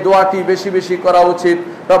জন্য এই দোয়াটি বেশি বেশি করা উচিত।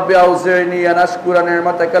 রব্বি আউযি'নি আন আশকুরা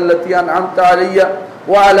নি'মাতাকা আল্লাতী আন'আমতা আলাইয়া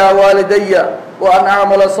ওয়া আলা ওয়ালিদাইয়া ওয়া আন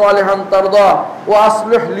আ'মালা সালিহান তারদা ওয়া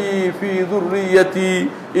আসলিহ লি ফি যুররিয়াতি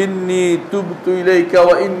ইন্নী তুবতু ইলাইকা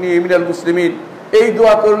ওয়া ইন্নী মিনাল মুসলিমিন। এই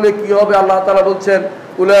দোয়া করলে কি হবে? আল্লাহ তাআলা বলছেন,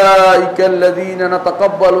 উলাইকাল্লাযীনা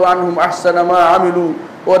নাতাকাব্বালু আনহুম আহসানা মা আমিলু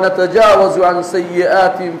ওয়া নাতাজাওয়াজু আন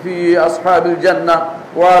সাইয়্যাতিহিম ফি আসহাবিল জান্নাহ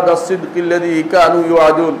ওয়া হাদা সিদকিল্লাযী কানু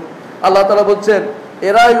ইউআদুন। আল্লাহ তাআলা বলছেন,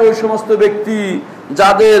 এরাই ওই সমস্ত ব্যক্তি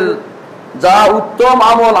যাদের যা উত্তম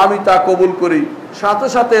আমল আমি তা কবুল করি, সাথে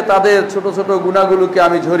সাথে তাদের ছোট ছোট গুনাহগুলোকে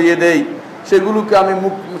আমি ঝরিয়ে দেই,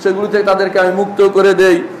 সেগুলো থেকে তাদেরকে আমি মুক্ত করে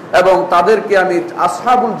দেই, এবং তাদেরকে আমি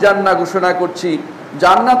আসহাবুল জান্নাহ ঘোষণা করছি,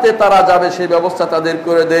 জান্নাতে তারা যাবে সেই ব্যবস্থা তাদের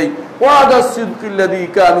করে দেই। ওয়াদা সিদকিল্লাযী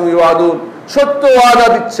কানু ইউআদুন, সত্য ওয়াদা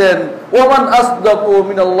দিচ্ছেন। ওমান আসদাকু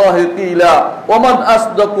মিনাল্লাহি কিলা ওমান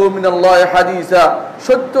আসদাকু মিনাল্লাহি হাদিসা,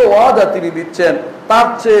 সত্য ওয়াদা তিনি দিচ্ছেন, তার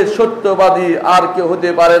চেয়ে সত্যবাদী আর কেউ হতে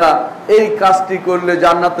পারে না। এই কাজটি করলে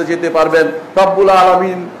জান্নাতে যেতে পারবেন। রব্বুল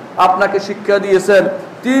আলামিন আপনাকে শিক্ষা দিয়েছেন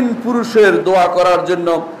 3 পুরুষের দোয়া করার জন্য।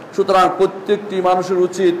 সুতরাং প্রত্যেকটি মানুষের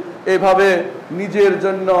উচিত এভাবে নিজের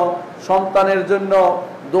জন্য, সন্তানের জন্য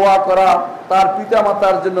দোয়া করা, তার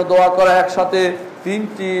পিতামাতার জন্য দোয়া করা। একসাথে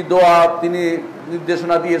 3টি দোয়া তিনি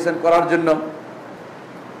নির্দেশনা দিয়েছেন করার জন্য।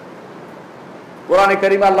 কোরআনে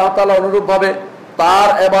কারিমে আল্লাহ তাআলা অনুরূপভাবে তার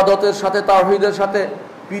ইবাদতের সাথে, তাওহীদের সাথে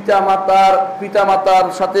পিতামাতার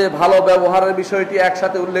সাথে ভালো ব্যবহারের বিষয়টি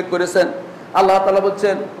একসাথে উল্লেখ করেছেন। আল্লাহ তাআলা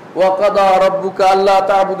বলছেন, ওয়া কাদা রাব্বুকা আল্লা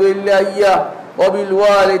তা'বুদু ইল্লা ইয়্যাহু ওয়া বিল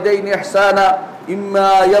ওয়ালিদাইনি ইহসানা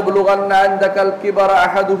ইম্মা ইয়াবলুগান্না ইনদাকাল কিবারা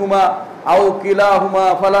আহাদুহুমা আও কিলাহুমা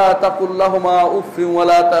ফালা তাকুল লাহুমা উফফিন ওয়া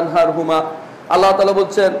লা তানহারহুমা। আল্লাহ তাআলা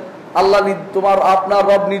বলছেন, আপনার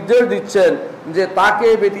রব নির্দেশ দিচ্ছেন যে তাকে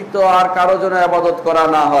ব্যতীত আর কারো জন্য ইবাদত করা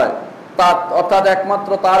না হয়, অর্থাৎ একমাত্র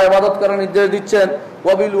তার ইবাদত করার নির্দেশ দিচ্ছেন।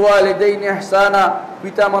 ওয়া বিল ওয়ালিদাইনি ইহসানা,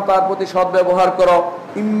 পিতামাতার প্রতি সদ্ব্যবহার করো।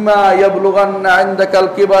 ইম্মা ইয়াবলুগান্না ইনদাকাল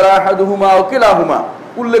কিবারা আহাদুহুমা আও কিলাহুমা,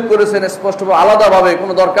 উল্লেখ করেছেন স্পষ্টভাবে, আলাদাভাবে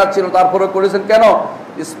কোনো দরকার ছিল তারপরে করেছেন কেন?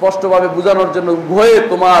 স্পষ্টভাবে বোঝানোর জন্য উভয়ে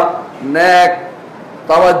তোমার নেক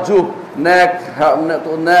তাওয়াজ্জুহ,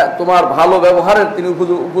 তোমার ভালো ব্যবহারের তিনি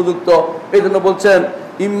উপযুক্ত। এই জন্য বলছেন,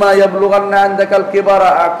 ইম্মা ইয়াবলুগান্না ইনদাকাল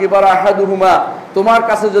কিবারা আহাদুহুমা, তোমার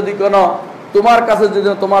কাছে যদি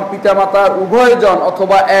তোমার পিতামাতার উভয়জন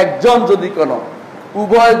অথবা একজন যদি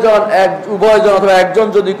অথবা একজন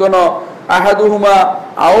যদি কোনো আহাদুহুমা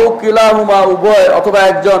আও কিলাহুমা, উভয় অথবা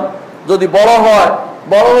একজন যদি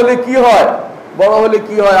বড় হলে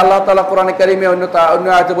কি হয়? আল্লাহ তাআলা কোরআনে কারিমে অন্য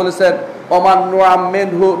আয়াতে বলেছেন, ওমান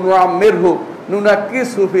নুআম্মিরহু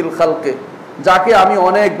নুনাক্কিসহু ফিল খালকি, যাকে আমি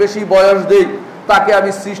অনেক বেশি বয়স দেই তাকে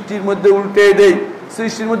আমি সৃষ্টির মধ্যে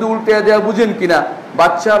উল্টে দেওয়া বুঝেন কিনা?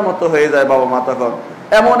 বাচ্চার মতো হয়ে যায় বাবা মা, তখন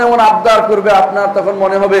এমন আবদার করবে, আপনার তখন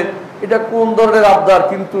মনে হবে এটা কোন ধরনের আবদার,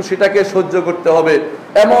 কিন্তু সেটাকে সহ্য করতে হবে।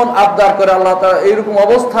 এমন আবদার করে আল্লাহ তাআলা। এইরকম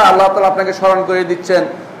অবস্থা আল্লাহ তাআলা আপনাকে স্মরণ করে দিচ্ছেন,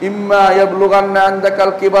 ইম্মা ইয়াবলুগান্না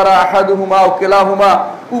ইনদাকাল কিবারা আহাদুহুমা আও কিলাহুমা,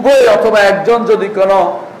 উভয় অথবা একজন যদি কোনো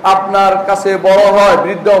আপনার কাছে বড় হয়,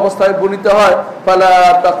 বৃদ্ধ অবস্থায় উপনীত হয়, ফালা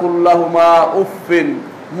তাকুল লাহুমা উফফিন,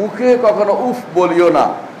 মুখে কখনো উফ বলিও না।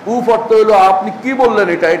 উফ অর্থ হলো আপনি কি বললেন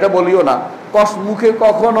এটা বলিও না। মুখে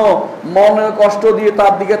কখনো মনে কষ্ট দিয়ে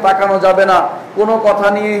তার দিকে তাকানো যাবে না, কোনো কথা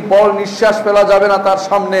নিয়ে বড় নিঃশ্বাস ফেলা যাবে না তার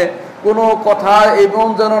সামনে। কোনো কথা এবং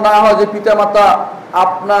যেন না হয় যে পিতামাতা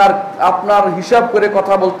আপনার হিসাব করে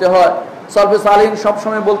কথা বলতে হয়। সলফে সালিহিন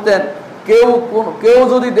সবসময় বলতেন, কেউ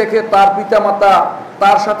যদি দেখে তার পিতামাতা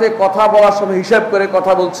তার সাথে কথা বলার সময় হিসাব করে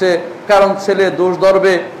কথা বলছে, কারণ ছেলে দোষ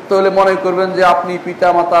ধরবে, তাহলে মনে করবেন যে আপনি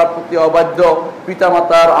পিতামাতার প্রতি অবাধ্য,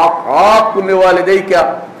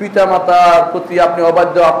 পিতামাতার প্রতি আপনি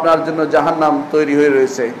অবাধ্য, আপনার জন্য জাহান্নাম তৈরি হয়ে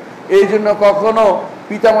রয়েছে। এই জন্য কখনো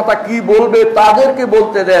পিতামাতা কি বলবে তাদেরকে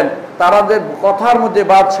বলতে দেন, তাদের কথার মধ্যে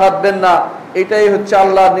বাদ সাধবেন না। এটাই হচ্ছে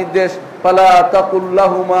আল্লাহর নির্দেশ, ফালা তাকুল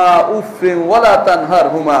লাহুমা উফফিন ওয়া লা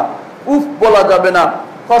তানহারহুমা, উফ বলা যাবে না,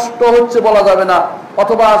 কষ্ট হচ্ছে বলা যাবে না,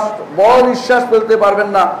 অথবা বড় নিঃশ্বাস ফেলতে পারবেন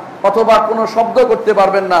না, অথবা কোনো শব্দ করতে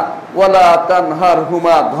পারবেন না। ওয়ালা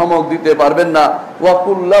তানহারহুমা, ধমক দিতে পারবেন না। ওয়া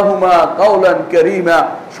কুল লাহুমা কাওলান কারীমা,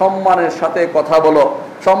 সম্মানের সাথে কথা বলো।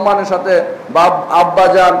 সম্মানের সাথে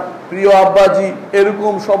আব্বাজান, প্রিয় আব্বাজি,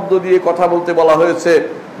 এরকম শব্দ দিয়ে কথা বলতে বলা হয়েছে।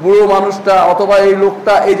 বুড়ো মানুষটা অথবা এই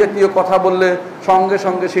লোকটা এই জাতীয় কথা বললে সঙ্গে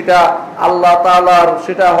সঙ্গে সেটা আল্লাহ তাআলার,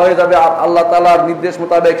 সেটা হয়ে যাবে আল্লাহ তাআলার নির্দেশ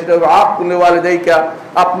মোতাবেক, সেটা হবে আকুল ওয়ালিদাইকা,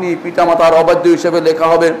 আপনি পিতামাতার অবাধ্য হিসেবে লেখা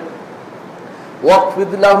হবে।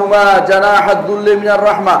 ওয়াকফিদ লাহুমা জানাহাদ দুল্লি মিনার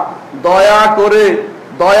রাহমা, দয়া করে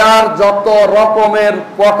দয়ার যত রকমের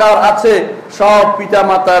প্রকার আছে সব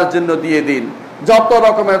পিতামাতার জন্য দিয়ে দিন। যত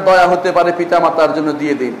রকমের দয়া হতে পারে পিতামাতার জন্য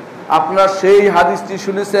দিয়ে দিন। আপনারা সেই হাদিসটি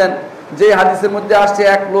শুনেছেন, যে হাদিসের মধ্যে আসছে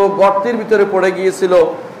এক লোক গর্তের ভিতরে পড়ে গিয়েছিল,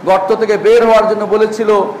 গর্ত থেকে বের হওয়ার জন্য বলেছিল,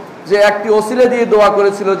 যে একটি ওসিলা দিয়ে দোয়া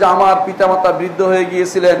করেছিল যে আমার পিতামাতা বৃদ্ধ হয়ে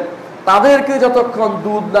গিয়েছিলেন, তাদেরকে যতক্ষণ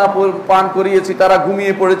দুধ না পান করিয়েছি তারা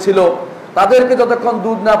ঘুমিয়ে পড়েছিল, তাদেরকে যতক্ষণ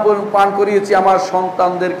দুধ না পান করিয়েছি আমার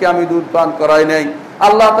সন্তানদেরকে আমি দুধ পান করাই নাই।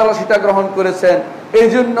 আল্লাহ তাআলা সেটা গ্রহণ করেছেন। এই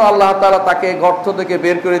জন্য আল্লাহ তাআলা তাকে গর্ত থেকে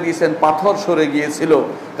বের করে দিয়েছেন, পাথর সরে গিয়েছিল।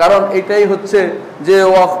 কারণ এটাই হচ্ছে যে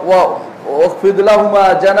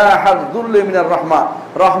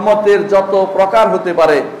রহমতের যত প্রকার হতে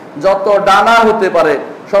পারে, যত ডানা হতে পারে,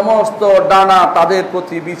 সমস্ত ডানা তাদের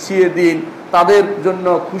প্রতি বিছিয়ে দিন, তাদের জন্য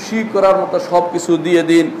খুশি করার মতো সবকিছু দিয়ে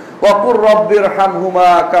দিন। ওয়াকুর রব্বির হামহুমা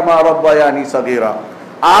কামা রব্বায়ানি সাগীরা,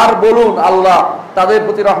 আর বলুন আল্লাহ তাদের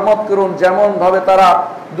প্রতি রহমত করুন যেমন ভাবে তারা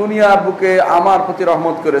দুনিয়ার বুকে আমার প্রতি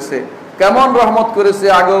রহমত করেছে। কেমন রহমত করেছে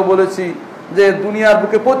আগেও বলেছি যে দুনিয়ার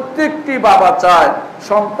বুকে প্রত্যেকটি বাবা চায়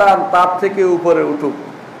সন্তান তার থেকে উপরে উঠুক,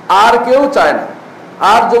 আর কেউ চায় না।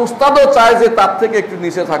 আর যে উস্তাদও চায় যে তার থেকে একটু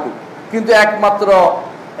নিচে থাকুক, কিন্তু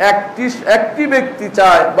একটি ব্যক্তি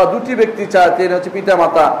চায় বা দুটি ব্যক্তি চায়, তিনি হচ্ছে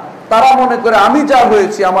পিতামাতা, তারা মনে করে আমি যা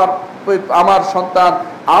হয়েছি আমার সন্তান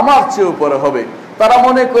আমার চেয়ে উপরে হবে। তারা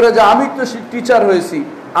মনে করে যে আমি তো টিচার হয়েছি,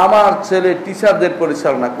 আমার ছেলে টিচারদের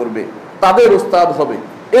পরিচালনা করবে, তাদের উস্তাদ হবে,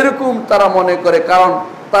 এরকম তারা মনে করে। কারণ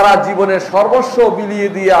তারা জীবনের সর্বস্ব বিলিয়ে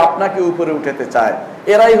দিয়ে আপনাকে উপরে উঠাতে চায়।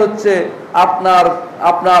 এরাই হচ্ছে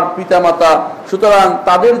আপনার পিতামাতা। সুতরাং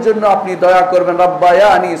তাদের জন্য আপনি দয়া করবেন।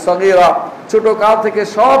 রাব্বায়ানি সগীরা, ছোট কাল থেকে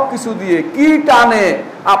সব কিছু দিয়ে কি টানে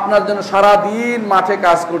আপনার জন্য সারাদিন মাঠে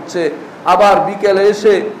কাজ করছে, আবার বিকেলে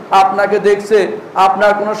এসে আপনাকে দেখছে,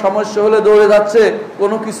 আপনার কোনো সমস্যা হলে দৌড়ে যাচ্ছে,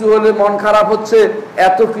 কোনো কিছু হলে মন খারাপ হচ্ছে।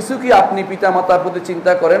 এত কিছু কি আপনি পিতামাতার প্রতি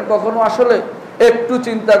চিন্তা করেন কখনো? আসলে একটু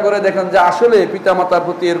চিন্তা করে দেখেন যে আসলে পিতামাতার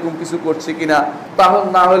প্রতি এরকম কিছু করছে কিনা। তাহলে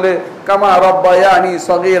না হলে কামা রব্বায়ানি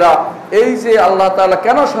সগীরা, এই যে আল্লাহ তাআলা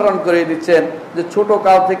কেন স্মরণ করে দিচ্ছেন যে ছোট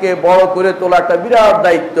কাল থেকে বড় করে তোলা একটা বিরাট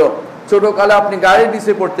দায়িত্ব। ছোট কালে আপনি গাড়ি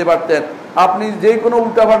নিচে পড়তে পারতেন, আপনি যে কোনো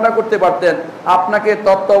উল্টাপাল্টা করতে পারতেন। আপনাকে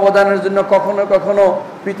তত্ত্বাবধানের জন্য কখনো কখনো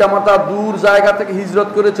পিতামাতা দূর জায়গা থেকে হিজরত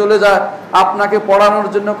করে চলে যায়, আপনাকে পড়ানোর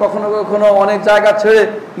জন্য কখনো কখনো অনেক জায়গা ছেড়ে,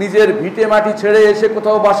 নিজের ভিটে মাটি ছেড়ে এসে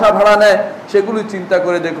কোথাও বাসা ভাড়া নেয়। সেগুলি চিন্তা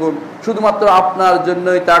করে দেখুন, শুধুমাত্র আপনার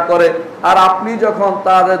জন্যই তা করে। আর আপনি যখন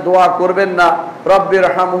তার দোয়া করবেন না, রব্বির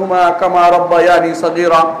হামহুমা কামা রব্বায়ানি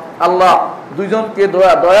সগীরা, আল্লাহ দুইজনকে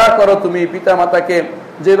দয়া করো তুমি, পিতামাতাকে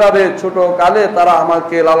যেভাবে ছোট কালে তারা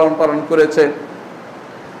আমাকে লালন পালন করেছে।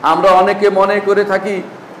 আমরা অনেকে মনে করে থাকি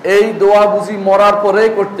এই দোয়া বুঝি মরার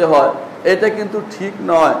পরেই করতে হয়। এটা কিন্তু ঠিক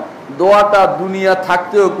নয়। দোয়াটা দুনিয়া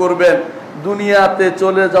থাকতেও করবেন, দুনিয়াতে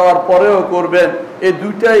চলে যাওয়ার পরেও করবেন। এই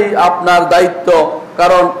দুইটাই আপনার দায়িত্ব।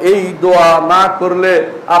 কারণ এই দোয়া না করলে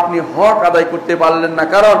আপনি হক আদায় করতে পারলেন না।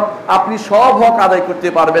 কারণ আপনি সব হক আদায় করতে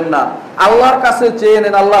পারবেন না। আল্লাহর কাছে চেয়ে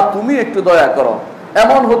নেন, আল্লাহ তুমি একটু দয়া করো।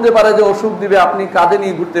 এমন হতে পারে যে অসুখ দিবে, আপনি কাঁধে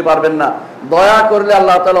নিয়ে ঘুরতে পারবেন না। দয়া করলে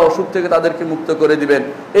আল্লাহ তাআলা অসুখ থেকে তাদেরকে মুক্ত করে দিবেন।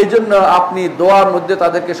 এই জন্য আপনি দোয়ার মধ্যে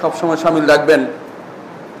তাদেরকে সবসময় শামিল রাখবেন।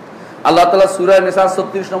 আল্লাহ তাআলা সূরা নিসা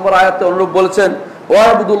 36 নম্বর আয়াতে অনুরূপ বলেছেন,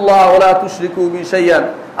 ওয়াবুদুল্লাহ ওয়ালা তুশরিকু বি শাইআন,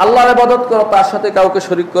 আল্লাহর ইবাদত করো, তার সাথে কাউকে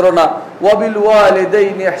শরীক করো না। ওয়াবিল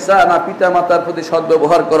ওয়ালিদাইনি ইহসানা, পিতামাতার প্রতি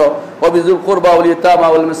সদ্ব্যবহার করো। ওয়াবিযুল কুরবা ওয়াল ইয়াতামা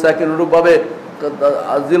ওয়াল মাসাকিন, অনুরূপভাবে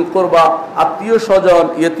জিল কুরবা, আত্মীয় স্বজন,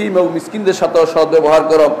 ইয়েতিম এবং মিসকিনদের সাথেও সদ্ব্যবহার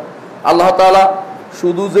করো। আল্লাহ তাআলা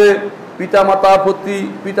শুধু যে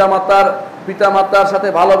পিতামাতার সাথে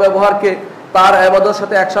ভালো ব্যবহারকে তার ইবাদতের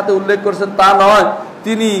সাথে একসাথে উল্লেখ করেছেন তা নয়,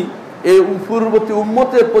 তিনি এই পূর্ববর্তী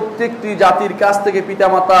উম্মতের প্রত্যেকটি জাতির কাছ থেকে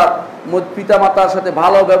পিতামাতার সাথে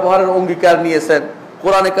ভালো ব্যবহারের অঙ্গীকার নিয়েছেন।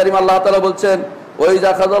 কোরআনে কারীম আল্লাহ তাআলা বলছেন, ওয়া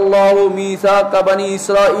ইযা খাযাল্লাহু মিসাকা বানি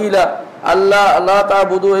ইসরাঈলা আল্লাহ লা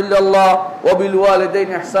তা'বুদু ইল্লাল্লাহ ওয়া বিল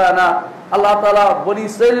ওয়ালিদাইনি ইহসানা, আল্লাহ তাআলা বনি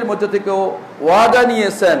ইসরাঈলের মধ্য থেকে ওয়াদা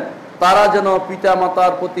নিয়েছেন তারা যেন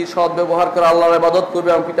পিতামাতার প্রতি সদ্ব্যবহার করে, আল্লাহর ইবাদত করবে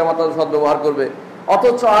এবং পিতামাতার সদ্ব্যবহার করবে।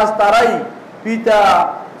 অথচ আজ তারাই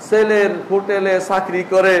ছেলের হোটেলে চাকরি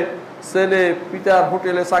করে, পিতার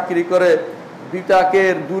হোটেলে চাকরি করে, পিতাকে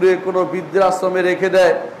দূরে কোনো বৃদ্ধাশ্রমে রেখে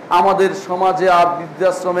দেয়। আমাদের সমাজে আর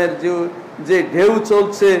বৃদ্ধাশ্রমের যে ঢেউ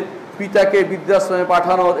চলছে, পিতাকে বৃদ্ধাশ্রমে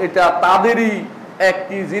পাঠানোর, এটা তাদেরই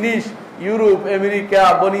একটি জিনিস। ইউরোপ, আমেরিকা,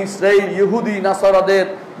 বনি ইসরাইল, ইহুদি নাসারাদের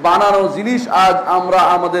বানানো জিনিস আজ আমরা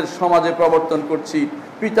আমাদের সমাজে প্রবর্তন করছি।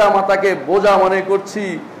 পিতা মাতাকে বোঝা মনে করছি।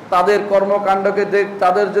 তাদের কর্মকাণ্ডকে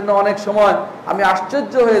তাদের জন্য অনেক সময় আমি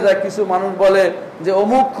আশ্চর্য হয়ে যাই। কিছু মানুষ বলে যে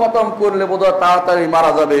অমুক খতম করলে বোধহয় তাড়াতাড়ি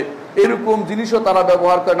মারা যাবে, এরকম জিনিসও তারা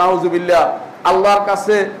ব্যবহার করে। নাউজুবিল্লাহ। আল্লাহর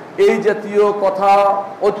কাছে এই জাতীয় কথা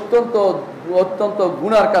অত্যন্ত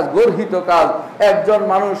গুনার কাজ, গর্হিত কাজ। একজন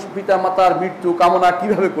মানুষ পিতা মাতার মৃত্যু কামনা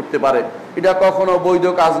কিভাবে করতে পারে? এটা কখনো বৈধ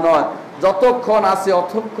কাজ নয়। যতক্ষণ আছে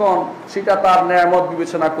অতক্ষণ সেটা তার নেয়ামত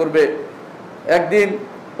বিবেচনা করবে। একদিন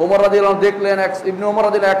ওমর রাদিয়াল্লাহু আনহু দেখলেন, ইবনে ওমর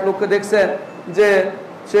রাদিয়াল্লাহু এক লোককে দেখছেন যে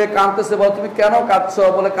সে কাঁদতেছে। বলে, তুমি কেন কাঁদছো?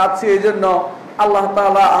 বলে, কাঁদছি এই জন্য আল্লাহ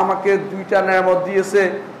তাআলা আমাকে দুইটা নেয়ামত দিয়েছে।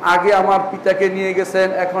 আগে আমার পিতাকে নিয়ে গেছেন,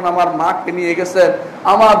 এখন আমার মাকে নিয়ে গেছেন,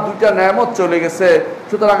 আমার দুইটা নেয়ামত চলে গেছে।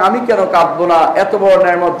 সুতরাং আমি কেন কাঁদবো না? এত বড়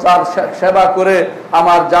নেয়ামত যার সেবা করে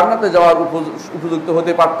আমার জান্নাতে যাওয়ার উপযুক্ত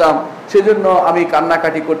হতে পারতাম, সেজন্য আমি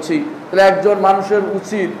কান্নাকাটি করছি। তাহলে একজন মানুষের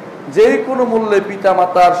উচিত যে কোনো মূল্যে পিতা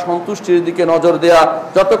মাতার সন্তুষ্টির দিকে নজর দেয়া,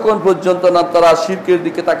 যতক্ষণ পর্যন্ত না তারা শিরকের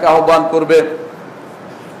দিকে তাকে আহ্বান করবে।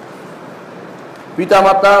 পিতা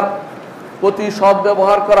মাতার প্রতি সৎ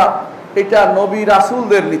ব্যবহার করা, এটা নবী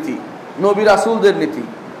রাসূলদের নীতি।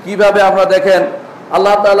 কিভাবে আমরা দেখেন,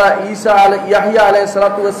 আল্লাহ তাআলা ইয়াহইয়া আলাইহিস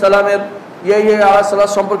সালাতু ওয়াস সালামের ইয়াহইয়া আলাইহিস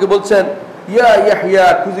সালাম সম্পর্কে বলছেন, ইয়া ইয়াহইয়া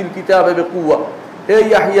খুযিল কিতাবা বিকুওয়া, হে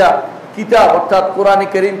ইয়াহইয়া কিতাব অর্থাৎ কোরআনে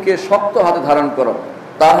কারীমকে শক্ত হাতে ধারণ করো।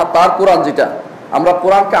 তার কোরআন, যেটা আমরা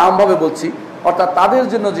কোরআনকে আমভাবে বলছি, অর্থাৎ তাদের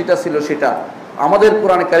জন্য যেটা ছিল সেটা। আমাদের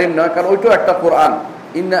কোরআনে কারিম নয়, কারণ ওইটাও একটা কোরআন।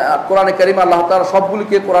 কোরআনে কারিম আল্লাহ তাআলা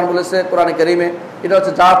সবগুলিকে কোরআন বলেছে কোরআনে কারিমে, এটা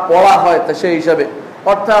হচ্ছে যা পড়া হয় তা সেই হিসাবে।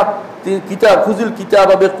 অর্থাৎ কিতাব খুজিল কিতাব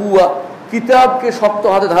বিকুওয়া, কিতাবকে শক্ত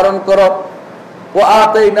হাতে ধারণ করো। ও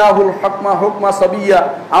আতাইনাহুল হুকমা হুকমা সাবিয়া,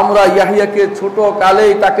 আমরা ইয়াহিয়াকে ছোট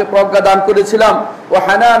কালেই তাকে প্রজ্ঞা দান করেছিলাম। ও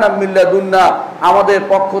হানানাম মিন লাদুন্না, আমাদের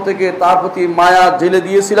পক্ষ থেকে তার প্রতি মায়া ঢেলে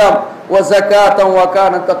দিয়েছিলাম। ও যাকাতান ওয়া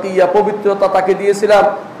কানা তাকিয়া, পবিত্রতা তাকে দিয়েছিলাম।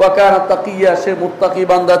 ওয়া কানা তাকিয়া, সে মুত্তাকি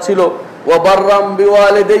বান্দা ছিল। ও বাররাম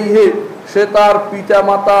বিওয়ালিদাইহি, সে তার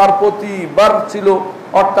পিতামাতার প্রতি বার ছিল,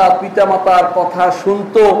 অর্থাৎ পিতামাতার কথা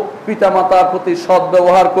শুনতো, পিতামাতার প্রতি সৎ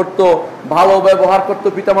ব্যবহার করত, ভালো ব্যবহার করত,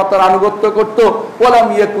 পিতামাতার আনুগত্য করত। ওয়ালাম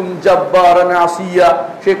ইয়াকুন জাব্বারান আসিয়া,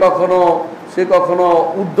 সে কখনো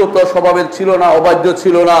উদ্ধত স্বভাবের ছিল না, অবাধ্য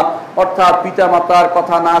ছিল না। অর্থাৎ পিতামাতার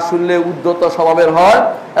কথা না শুনলে উদ্ধত স্বভাবের হয়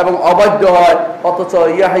এবং অবাধ্য হয়। অথচ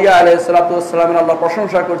ইয়াহইয়া আলাইহিস সালাতু ওয়াস সালামের আল্লাহ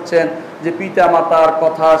প্রশংসা করছেন যে পিতামাতার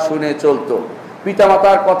কথা শুনে চলতো।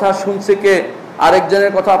 পিতামাতার কথা শুনছে কে?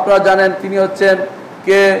 আরেকজনের কথা আপনারা জানেন, তিনি হচ্ছেন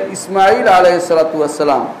কে? ইসমাঈল আলাইহিস সালাতু ওয়াস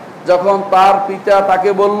সালাম। যখন তার পিতা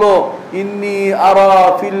তাকে বলল, ইন্নী আরা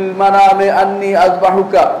ফিল মানামে আন্নী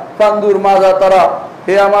আযবাহুকা ফানদুর মাযা তারা,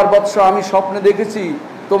 হে আমার বৎস, আমি স্বপ্নে দেখেছি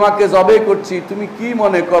তোমাকে জবে করছি, তুমি কি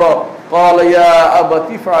মনে করো? ক্বালা ইয়া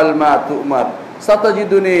আবাতি ফাআল মা তু'মার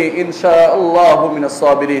সাতাজিদুনি ইনশাআল্লাহু মিনাস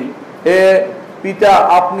সাবিরিন, হে পিতা,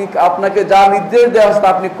 আপনাকে যা নির্দেশ দেওয়া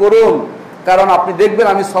হচ্ছে আপনি করুন, কারণ আপনি দেখবেন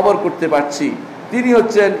আমি সবর করতে পারছি। তিনি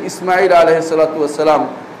হচ্ছেন ইসমাঈল আলাইহিস সালাতু ওয়াস সালাম।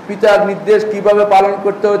 পিতার নির্দেশ কিভাবে পালন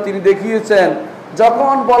করতে হয় তিনি দেখিয়েছেন।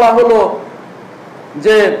 যখন বলা হলো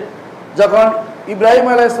যে যখন ইব্রাহিম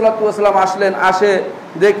আলাইহিস সালাতু ওয়াস সালাম আসে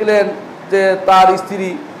দেখলেন যে তার স্ত্রী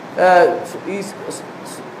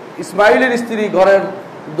ইসমাঈলের স্ত্রী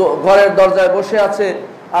ঘরের দরজায় বসে আছে,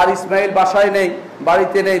 আর ইসমাঈল বাসায় নেই,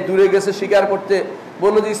 বাড়িতে নেই, দূরে গেছে শিকার করতে।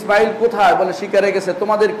 বললো যে ইসমাঈল কোথায়? বলে শিকারে গেছে।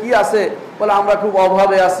 তোমাদের কি আছে? বলে আমরা খুব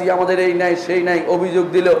অভাবে আছি, আমাদের এই নাই সেই নাই, অভিযোগ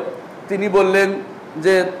দিল। তিনি বললেন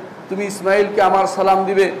যে তুমি ইসমাঈলকে আমার সালাম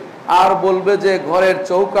দিবে আর বলবে যে ঘরের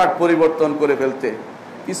চৌকাঠ পরিবর্তন করে ফেলতে।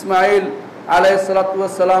 ইসমাঈল আলাইহিস সালাতু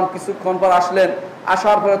ওয়াস সালাম কিছুক্ষণ পর আসলেন।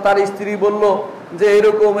 আসার পরে তার স্ত্রী বলল যে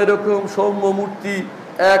এরকম সৌম্য মূর্তি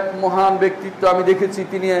এক মহান ব্যক্তিত্ব আমি দেখেছি,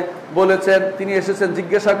 তিনি বলেছেন, তিনি এসেছেন,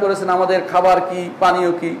 জিজ্ঞাসা করেছেন আমাদের খাবার কি,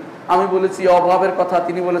 পানীয় কি। আমি বলেছি অভাবের কথা।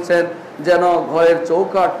 তিনি বলেছেন যেন ঘরের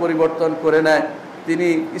চৌকাঠ পরিবর্তন করে নেয়। তিনি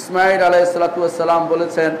ইসমাঈল আলাইহিস সালাতু ওয়াস সালাম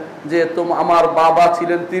বলেছেন যে আমার বাবা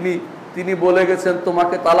ছিলেন তিনি বলে গেছেন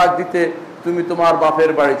তোমাকে তালাক দিতে, তুমি তোমার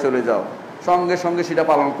বাপের বাড়ি চলে যাও। সঙ্গে সঙ্গে সেটা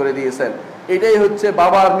পালন করে দিয়েছেন। এটাই হচ্ছে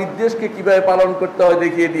বাবার নির্দেশকে কিভাবে পালন করতে হয়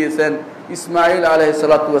দেখিয়ে দিয়েছেন ইসমাঈল আলাইহিস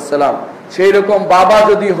সালাতু ওয়াস সালাম। সেই রকম বাবা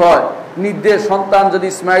যদি হয়, নির্দেশ সন্তান যদি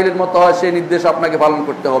ইসমাঈলের মতো হয়, সেই নির্দেশ আপনাকে পালন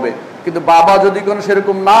করতে হবে। কিন্তু বাবা যদি কোনো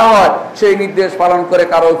সেরকম না হয়, সেই নির্দেশ পালন করে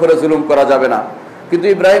কারো উপরে জুলুম করা যাবে না। কিন্তু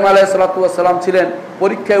ইব্রাহিম আলাইহিস সালাতু ওয়াস সালাম ছিলেন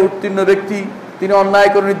পরীক্ষায় উত্তীর্ণ ব্যক্তি, তিনি অন্যায়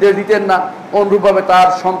কোনো নির্দেশ দিতেন না। অনুরূপভাবে তার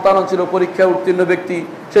সন্তানও ছিল পরীক্ষায় উত্তীর্ণ ব্যক্তি,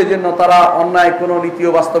 সেই জন্য তারা অন্যায় কোনো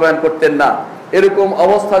নীতিও বাস্তবায়ন করতেন না। এরকম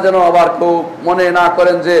অবস্থা যেন আবার কেউ মনে না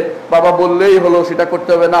করেন যে বাবা বললেই হলো সেটা করতে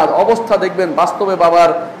হবে না। অবস্থা দেখবেন বাস্তবে বাবার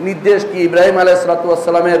নির্দেশ কি, ইব্রাহিম আলাইহিস সালাতু ওয়াস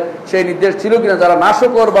সালামের সেই নির্দেশ ছিল কিনা। যারা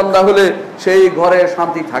নাশকর বান্দা হলে সেই ঘরে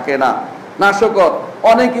শান্তি থাকে না। নাশকর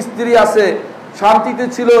অনেক স্ত্রী আছে, শান্তিতে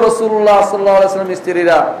ছিল রাসূলুল্লাহ সাল্লাল্লাহু আলাইহি ওয়াসাল্লাম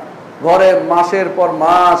স্ত্রীরা, ঘরে মাসের পর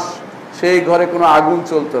মাস সেই ঘরে কোনো আগুন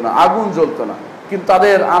জ্বলতো না, কিন্তু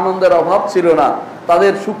তাদের আনন্দের অভাব ছিল না,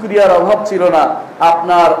 তাদের শুকরিয়ার অভাব ছিল না।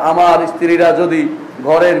 আপনার আমার স্ত্রীরা যদি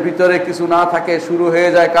ঘরের ভিতরে কিছু না থাকে, শুরু হয়ে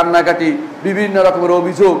যায় কান্নাকাটি, বিভিন্ন রকমের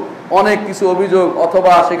অভিযোগ, অনেক কিছু অভিযোগ,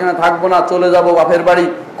 অথবা সেখানে থাকবো না, চলে যাব বাপের বাড়ি,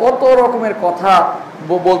 কত রকমের কথা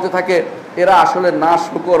বলতে থাকে। এরা আসলে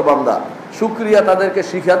নাশকর বান্দা। শুকরিয়া তাদেরকে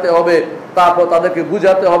শিখাতে হবে, তারপর তাদেরকে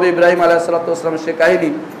বুঝাতে হবে ইব্রাহিম আলাইহিস সালাতু ওয়াস সালামের সে কাহিনী,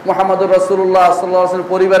 মুহাম্মদুর রাসূলুল্লাহ সাল্লাল্লাহু আলাইহি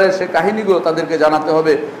ওয়াসাল্লাম পরিবারের সে কাহিনীগুলো তাদেরকে জানাতে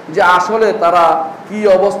হবে যে আসলে তারা কি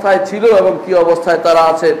অবস্থায় ছিল এবং কি অবস্থায় তারা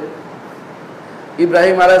আছে।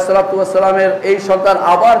 ইব্রাহিম আলাইহিস সালাতু ওয়াস সালামের এই সন্তান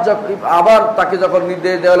আবার তাকে যখন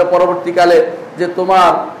নির্দেশ দেওয়া হলো পরবর্তীকালে যে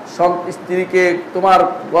তোমার স্ত্রীকে তোমার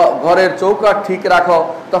ঘরের চৌকাঠ ঠিক রাখো,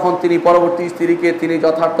 তখন তিনি পরবর্তী স্ত্রীকে তিনি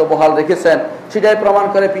যথার্থ বহাল রেখেছেন। সেটাই প্রমাণ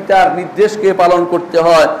করে পিতার নির্দেশকে পালন করতে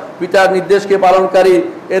হয়। পিতার নির্দেশকে পালনকারী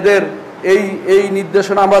এদের এই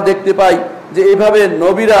নির্দেশনা আমরা দেখতে পাই যে এইভাবে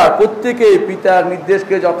নবীরা প্রত্যেকেই পিতার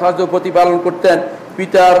নির্দেশকে যথার্থ প্রতিপালন করতেন।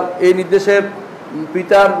 পিতার এই নির্দেশের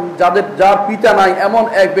যার পিতা নাই এমন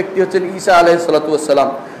এক ব্যক্তি হচ্ছেন ঈসা আলাইহিস সালাতু ওয়াস সালাম।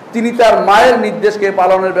 তিনি তার মায়ের নির্দেশকে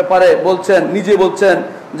পালনের ব্যাপারে নিজে বলছেন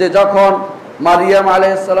যে যখন মারিয়াম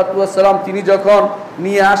আলাইহিস সালাতু ওয়াস সালাম তিনি যখন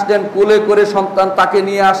নিয়ে আসলেন কোলে করে সন্তান, তাকে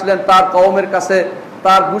নিয়ে আসলেন তার কওমের কাছে,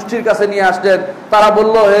 তার গোষ্ঠীর কাছে নিয়ে আসলেন। তারা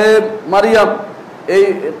বলল হে মারিয়াম, এই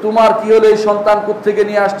তোমার কি হলো, এই সন্তান কোত্থেকে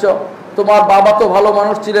নিয়ে আসছো, তোমার বাবা তো ভালো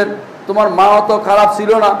মানুষ ছিলেন, তোমার মাও তো খারাপ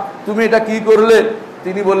ছিল না, তুমি এটা কি করলে?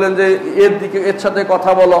 তিনি বললেন যে এর সাথে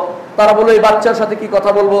কথা বলো। তারা বলল এই বাচ্চার সাথে কি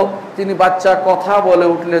কথা বলবো? তিনি বাচ্চা কথা বলে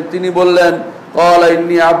উঠলেন। তিনি বললেন ক্বালা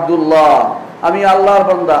ইন্নী আব্দুল্লাহ, আমি আল্লাহর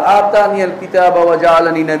বান্দা, আতানিয়াল কিতাব ওয়া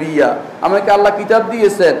জাআলানি নবিয়্যা, আমাকে আল্লাহ কিতাব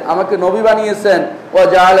দিয়েছেন, আমাকে নবী বানিয়েছেন, ওয়া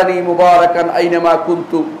জাআলানি মুবারাকান আইনামা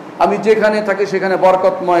কুনতু, আমি যেখানে থাকি সেখানে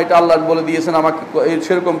বরকতময়, এটা আল্লাহ বলে দিয়েছেন, আমাকে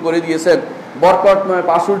সেরকম করে দিয়েছেন, বরকতময়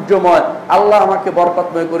প্রাচুর্যময়, আল্লাহ আমাকে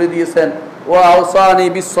বরকতময় করে দিয়েছেন। ওয়া আওসানি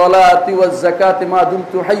বিসসালাতি ওয়াজ যাকাতি মা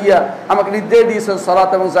দুমতু হাইয়া, আমাকে নির্দেশ দিয়েছেন সালাত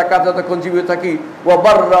এবং যাকাত যতক্ষণ জীবিত থাকি। ওয়া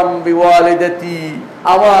বাররাম বিওয়ালিদাতি,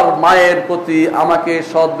 আমার মায়ের প্রতি আমাকে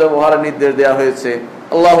সৎ ব্যবহারের নির্দেশ দেওয়া হয়েছে।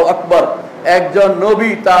 আল্লাহু আকবার। একজন নবী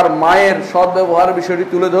তার মায়ের সৎ ব্যবহারের বিষয়টি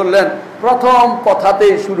তুলে ধরলেন। প্রথম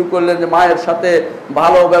কথাতেই শুরু করলেন যে মায়ের সাথে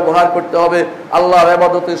ভালো ব্যবহার করতে হবে, আল্লাহর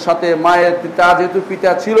ইবাদতের সাথে। মায়ের পিতা যেহেতু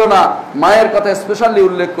পিতা ছিল না, মায়ের কথা স্পেশালি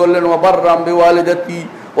উল্লেখ করলেন। ওয়া বাররাম বিওয়ালিদাতি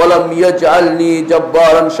ওয়ালাম ইয়াজআলনি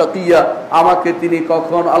জাব্বারান শাকিয়া, আমাকে তিনি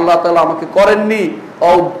কখন আল্লাহ তাআলা আমাকে করেননি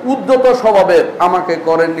উদ্ধত স্বভাবের, আমাকে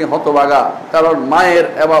করেননি হতভাগা। কারণ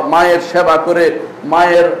মায়ের সেবা করে,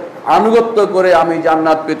 মায়ের আনুগত্য করে আমি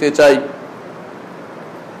জান্নাত পেতে চাই।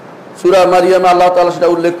 সূরা মারিয়ামে আল্লাহ তাআলা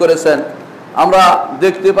সেটা উল্লেখ করেছেন। আমরা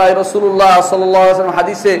দেখতে পাই রাসূলুল্লাহ সাল্লাল্লাহু আলাইহি ওয়াসাল্লাম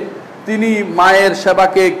হাদিসে তিনি মায়ের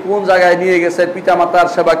সেবাকে কোন জায়গায় নিয়ে গেছেন, পিতামাতার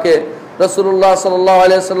সেবাকে। রাসূলুল্লাহ সাল্লাল্লাহু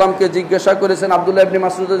আলাইহি ওয়াসাল্লামকে জিজ্ঞাসা করেছেন আব্দুল্লাহ ইবনে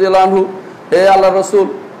মাসউদ রাদিয়াল্লাহু আনহু, হে আল্লাহর রাসূল,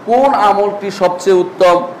 কোন আমলটি সবচেয়ে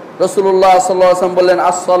উত্তম? রাসূলুল্লাহ সাল্লাল্লাহু আলাইহি ওয়াসাল্লাম বললেন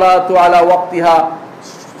আসসালাতু আলা ওয়াক্তিহা,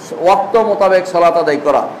 ওয়াক্ত মোতাবেক সালাত আদায়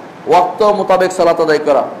করা, ওয়াক্ত মোতাবেক সালাত আদায়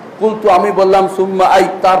করা। কুলতু, আমি বললাম সুম্মা আই,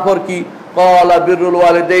 তারপর কি? ক্বালা বিররুল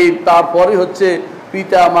ওয়ালিদাইন, তারপরই হচ্ছে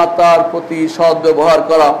পিতা মাতার প্রতি সৎ ব্যবহার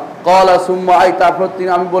করা। ক্বালা সুম্মা আই, তারপর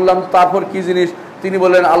আমি বললাম তারপর কি জিনিস? তিনি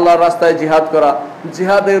বললেন আল্লাহর রাস্তায় জিহাদ করা।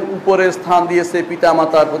 জিহাদের উপরে স্থান দিয়েছে পিতা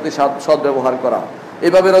মাতার প্রতি সৎ ব্যবহার করা।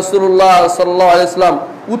 এভাবে রাসূলুল্লাহ সাল্লাল্লাহু আলাইহি ওয়াসাল্লাম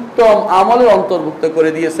উত্তম আমলের অন্তর্ভুক্ত করে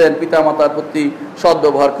দিয়েছেন পিতা মাতার প্রতি সৎ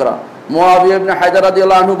ব্যবহার করা। মুআবিয়া ইবনে হায়দার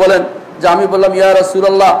রাদিয়াল্লাহু আনহু বলেন যে আমি বললাম ইয়া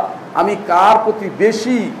রাসূলুল্লাহ, আমি কার প্রতি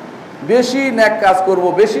বেশি নেক কাজ করব,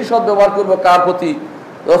 বেশি সৎ ব্যবহার করব, কার প্রতি?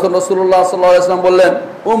 তখন রাসূলুল্লাহ সাল্লাল্লাহু আলাইহি ওয়াসাল্লাম বললেন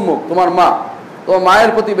উম্মুক, তোমার মা, তোমার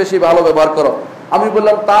মায়ের প্রতি বেশি ভালো ব্যবহার করো। আমি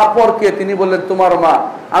বললাম তারপর কে? তিনি বললেন তোমার মা।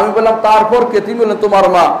 আমি বললাম তারপর কে? তিনি বললেন তোমার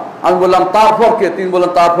মা। আমি বললাম তারপর কে? তিনি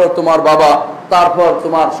বললেন তারপর তোমার বাবা, তারপর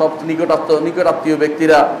তোমার সব নিকটাত্মীয়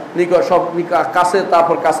ব্যক্তিরা, সব কাছে,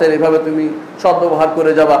 তারপর কাছের, এভাবে তুমি সৎ ব্যবহার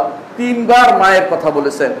করে যাবা। 3 বার মায়ের কথা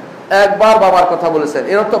বলেছেন, 1 বার বাবার কথা বলেছেন।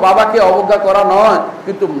 এর অর্থ বাবাকে অবজ্ঞা করা নয়,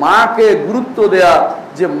 কিন্তু মাকে গুরুত্ব দেয়া,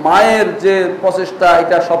 যে মায়ের যে প্রচেষ্টা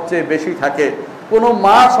এটা সবচেয়ে বেশি থাকে। কোনো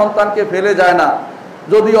মা সন্তানকে ফেলে যায় না,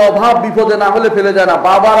 যদি অভাব বিপদে না হলে ফেলে যায় না।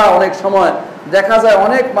 বাবারা অনেক সময় দেখা যায়,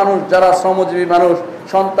 অনেক মানুষ যারা শ্রমজীবী মানুষ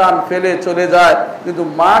সন্তান ফেলে চলে যায়, কিন্তু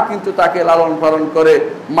মা কিন্তু তাকে লালন পালন করে।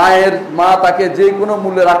 মা তাকে যে কোনো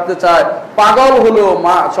মূল্যে রাখতে চায়। পাগল হলেও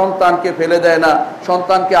মা সন্তানকে ফেলে দেয় না,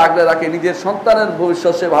 সন্তানকে আগলে রাখে। নিজের সন্তানের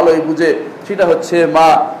ভবিষ্যৎ সে ভালোই বুঝে, সেটা হচ্ছে মা।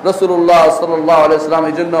 রাসূলুল্লাহ সাল্লাল্লাহু আলাইহি ওয়াসাল্লাম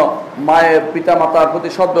এই জন্য মায়ের পিতা মাতার প্রতি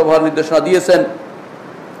সদ্ব্যবহার নির্দেশনা দিয়েছেন।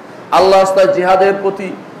 আল্লাহ রাস্তায়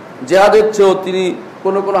জিহাদের চেয়েও তিনি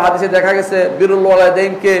কোন হাদিসে দেখা গেছে বিরুল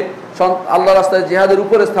ওয়ালিদাইনকে আল্লাহ রাস্তায় জিহাদের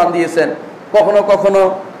উপরে স্থান দিয়েছেন। কখনো কখনো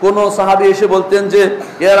কোন সাহাবী এসে বলতেন যে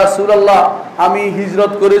ইয়া রাসূলুল্লাহ, আমি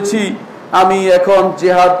হিজরত করেছি, আমি এখন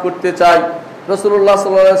জিহাদ করতে চাই। রাসূলুল্লাহ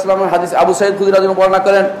সাল্লাল্লাহু আলাইহি ওয়াসাল্লামের হাদিস আবু সাঈদ খুদরি রাদিয়াল্লাহু আনহু বর্ণনা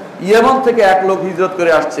করেন, ইয়েমন থেকে এক লোক হিজরত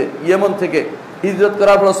করে আসছে। ইয়েমন থেকে হিজরত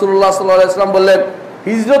করার পর রাসূলুল্লাহ সাল্লাল্লাহু আলাইহি ওয়াসাল্লাম বললেন,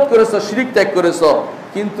 হিজরত করেছো, শিরক ত্যাগ করেছো,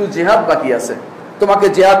 কিন্তু জিহাদ বাকি আছে, তোমাকে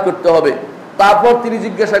জিহাদ করতে হবে। তারপর তিনি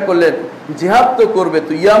জিজ্ঞাসা করলেন, জিহাদ তো করবে,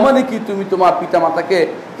 তো ইয়ামানে কি তুমি তোমার পিতা মাতাকে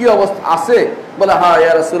কি অবস্থা আছে? বলে হ্যাঁ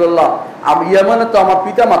ইয়া রাসূলুল্লাহ, ইয়ামানে তো আমার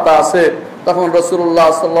পিতা মাতা আছে। তখন রাসূলুল্লাহ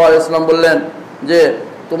সাল্লাল্লাহু আলাইহি ওয়াসাল্লাম বললেন যে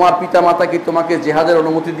তোমার পিতা মাতা কি তোমাকে জিহাদের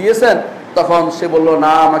অনুমতি দিয়েছেন? তখন সে বলল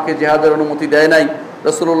না, আমাকে জিহাদের অনুমতি দেয় নাই।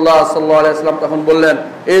 রাসূলুল্লাহ সাল্লাল্লাহু আলাইহি ওয়াসাল্লাম তখন বললেন,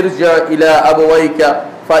 ইরজা ইলা আবাওয়াইকা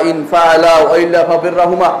ফা ইন ফাআলা ওয়া ইল্লা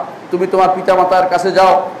ফাবিরহুমা, তুমি তোমার পিতা মাতার কাছে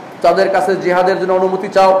যাও, তাদের কাছে জিহাদের জন্য অনুমতি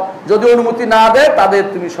চাও, যদি অনুমতি না দেয় তাদের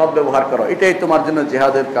তুমি সৎ ব্যবহার করো, এটাই তোমার জন্য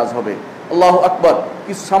জিহাদের কাজ হবে। আল্লাহু আকবার।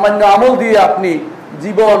 কিছু সামান্য আমল দিয়ে আপনি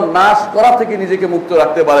জীবন নাশ করা থেকে নিজেকে মুক্ত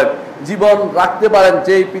রাখতে পারেন, জীবন রাখতে পারেন।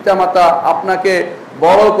 যেই পিতামাতা আপনাকে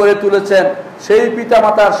বড় করে তুলেছেন, সেই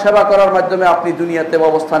পিতামাতার সেবা করার মাধ্যমে আপনি দুনিয়াতে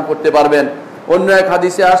অবস্থান করতে পারবেন। অন্য এক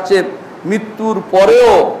হাদিসে আসছে, মৃত্যুর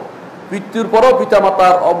পরেও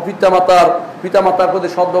পিতামাতার প্রতি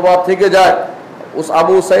সদ্ব্যবহার থেকে যায়।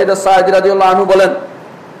 আবু সাঈদ আস-সাঈদী রাদিয়াল্লাহু আনহু বলেন,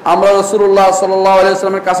 আমরা রাসূলুল্লাহ সাল্লাল্লাহু আলাইহি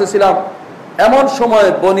ওয়াসাল্লামের কাছে ছিলাম, এমন সময়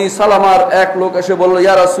বনি সালামার এক লোক এসে বলল,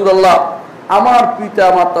 ইয়া রাসূলুল্লাহ, আমার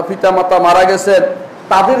পিতামাতা মারা গেছেন,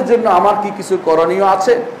 তাদের জন্য আমার কি কিছু করণীয়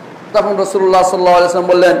আছে? তখন রাসূলুল্লাহ সাল্লাল্লাহু আলাইহি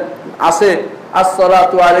ওয়াসাল্লাম বললেন, আছে।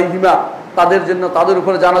 আসসালাতু আলাইহিমা, তাদের জন্য, তাদের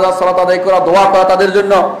উপরে জানাজার সালাত আদায় করা, দোয়া করা তাদের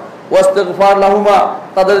জন্য। ওয়াস্তিগফার লাহুমা,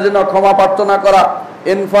 তাদের জন্য ক্ষমা প্রার্থনা করা।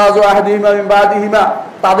 ইনফাজু আহদিহিমা মিন বাদিহিমা,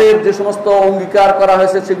 তাদের যে সমস্ত অঙ্গীকার করা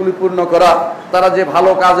হয়েছে সেগুলি পূর্ণ করা। তারা যে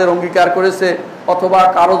ভালো কাজের অঙ্গীকার করেছে অথবা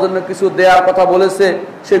কারোর জন্য কিছু দেওয়ার কথা বলেছে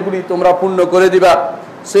সেগুলি তোমরা পূর্ণ করে দিবা।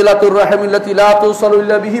 সিলাতুর রাহিমিল্লাতি লা তুসালু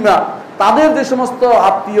ইল্লা বিহিমা, তাদের যে সমস্ত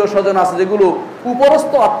আত্মীয় স্বজন আছে যেগুলো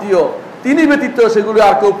উপরস্থ আত্মীয়, তিনি ব্যতীত সেগুলো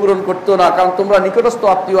আর কেউ পূরণ করতো না, কারণ তোমরা নিকটস্থ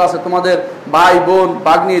আত্মীয় আছে, তোমাদের ভাই বোন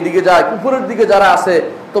ভাগ্নি এদিকে যায়, উপরের দিকে যারা আছে,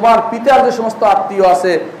 তোমার পিতার যে সমস্ত আত্মীয়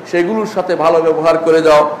আছে সেগুলোর সাথে ভালো ব্যবহার করে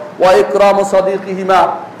যাও। ওয়া ইকরামু সাদিকিহিমা,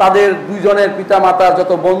 তাদের দুইজনের পিতা মাতার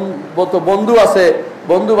যত বন্ধু আছে,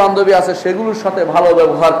 বন্ধু বান্ধবী আছে, সেগুলোর সাথে ভালো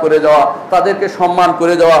ব্যবহার করে যাওয়া, তাদেরকে সম্মান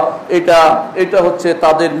করে যাওয়া। এটা হচ্ছে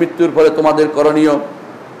তাদের মৃত্যুর পরে তোমাদের করণীয়।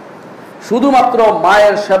 শুধুমাত্র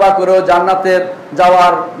মায়ের সেবা করেও জান্নাতের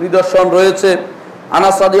যাওয়ার নিদর্শন রয়েছে।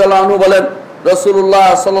 আনাস রাদিয়াল্লাহু আনহু বলেন, রাসূলুল্লাহ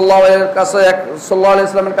সাল্লাল্লাহু আলাইহি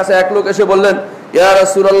ওয়াসাল্লামের কাছে এক লোক এসে বললেন, ইয়া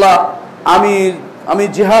রাসূলুল্লাহ, আমি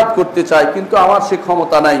জিহাদ করতে চাই, কিন্তু আমার সে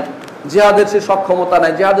ক্ষমতা নাই, জিহাদের সে সক্ষমতা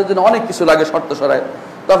নাই, জিহাদের জন্য অনেক কিছু লাগে শর্ত সরায়।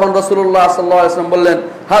 তখন রাসূলুল্লাহ সাল্লাল্লাহু আলাইহি ওয়াসাল্লাম বললেন,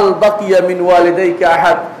 হাল বাকিয়া মিন ওয়ালিদাইকা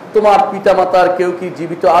আহাদ, তোমার পিতামাতার কেউ কি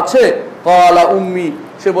জীবিত আছে? ক্বালা উম্মি,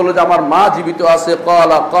 সে বলল যে আমার মা জীবিত আছে।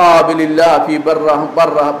 ক্বালা কাবিলিল্লাহ ফি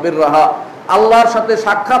বিররাহা, আল্লাহর সাথে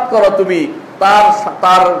সাক্ষাৎ করো তুমি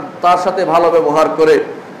তার সাথে ভালো ব্যবহার করে।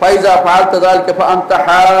 ফাইজা ফাআলতা যালিকা ফাআনতা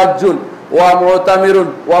হাজ্জুন ওয়া মুতামিরুন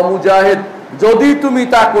ওয়া মুজাহিদ, যদি তুমি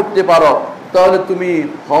তা করতে পারো তাহলে তুমি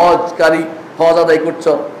হজকারী, হজ আদায়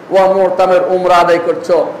করছো, ওয়া মুতামির, উমরা আদায়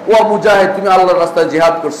করছো, ওয়া মুজাহিদ, তুমি আল্লাহর রাস্তায়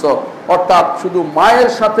জিহাদ করছো। অর্থাৎ শুধু মায়ের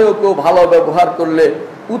সাথেও কেউ ভালো ব্যবহার করলে,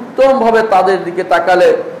 উত্তমভাবে তাদের দিকে তাকালে,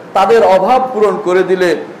 তাদের অভাব পূরণ করে দিলে,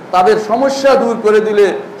 তাদের সমস্যা দূর করে দিলে,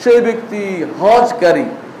 সেই ব্যক্তি হজকারী,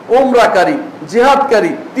 উমরাকারী,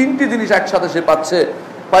 জিহাদকারী, তিনটি জিনিস একসাথে সে পাচ্ছে।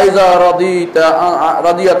 ফাইজা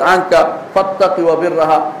রাদিয়াত আনকা ফাত্তাকি ওয়া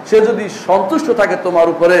বিররাহা, সে যদি সন্তুষ্ট থাকে তোমার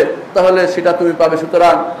উপরে তাহলে সেটা তুমি পাবে।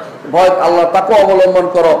 সুতরাং ভয় আল্লাহ তাকে অবলম্বন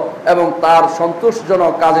করো এবং তার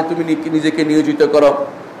সন্তোষজনক কাজে তুমি নিজেকে নিয়োজিত করো।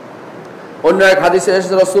 অন্য এক হাদিসে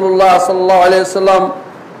এসেছে, রাসূলুল্লাহ সাল্লাল্লাহু আলাইহি ওয়াসাল্লাম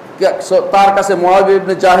তার কাছে মুআবিয়া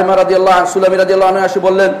ইবনে জাহিমা রাদিয়াল্লাহু আনহু, সুলামি রাদিয়াল্লাহু আনহু এসে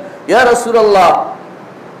বললেন, ইয়া রাসূলুল্লাহ,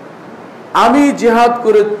 আমি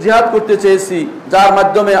জিহাদ করতে চেয়েছি যার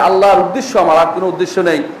মাধ্যমে আল্লাহর উদ্দেশ্য, আমার আর কোনো উদ্দেশ্য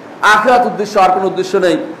নেই, আখিরাত উদ্দেশ্য, আর কোনো উদ্দেশ্য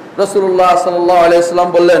নেই। রাসূলুল্লাহ সাল্লাল্লাহু আলাইহি ওয়াসাল্লাম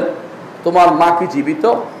বললেন, তোমার মা কি জীবিত?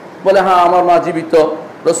 বলে, হ্যাঁ, আমার মা জীবিত।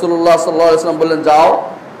 রাসূলুল্লাহ সাল্লাল্লাহু আলাইহি ওয়াসাল্লাম বললেন, যাও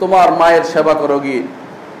তোমার মায়ের সেবা করো গিয়ে।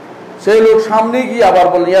 সেই লোক সামনে গিয়ে আবার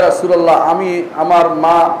বললেন, ইয়া রাসূলুল্লাহ,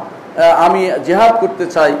 আমি জিহাদ করতে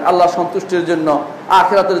চাই আল্লাহ সন্তুষ্টির জন্য,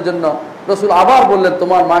 আখিরাতের জন্য। রাসূল আবার বললেন,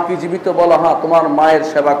 তোমার মা কি জীবিত? বলো, হ্যাঁ, তোমার মায়ের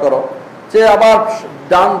সেবা করো। সে আবার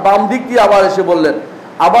বাম দিক দিয়ে আবার এসে বললেন,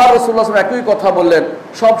 আবার রাসূলুল্লাহ সাল্লাল্লাহু আলাইহি ওয়াসাল্লাম একই কথা বললেন।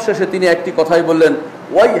 সব শেষে তিনি একটি কথাই বললেন,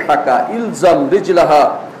 ওয়াই হাকা ইলজাম রিজলাহা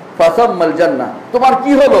ফাসাম্মাল জান্নাহ, তোমার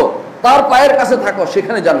কি হলো? তার পায়ের কাছে থাকো,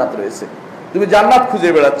 সেখানে জান্নাত রয়েছে। তুমি জান্নাত খুঁজে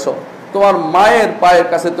বেড়াচ্ছ, তোমার মায়ের পায়ের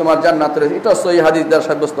কাছে তোমার জান্নাত রয়েছে। এটা সহিহ হাদিস দ্বারা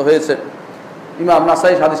সাব্যস্ত হয়েছে। ইমাম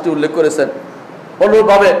নাসাই হাদিসটি উল্লেখ করেছেন।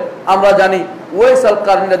 অনুরূপভাবে আমরা জানি ওয়াইস আল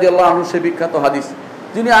কারনী রাদিয়াল্লাহু আনহু, সে বিখ্যাত হাদিস,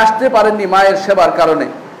 যিনি আসতে পারেননি মায়ের সেবার কারণে।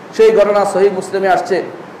 সেই ঘটনা সহিহ মুসলিমে আসছে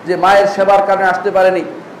যে মায়ের সেবার কারণে আসতে পারেনি।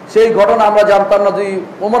 সেই ঘটনা আমরা জানতাম না, যদি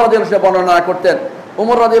ওমর রাদিয়াল্লাহু আনহু বর্ণনা করতেন।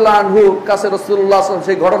 ওমর রাদিয়াল্লাহু আনহুর কাছে রাসূলুল্লাহ সাল্লাল্লাহু আলাইহি ওয়াসাল্লাম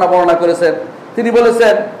সেই ঘটনা বর্ণনা করেছেন। তিনি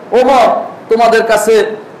বলেছেন, ওমর, তোমাদের কাছে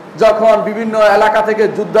যখন বিভিন্ন এলাকা থেকে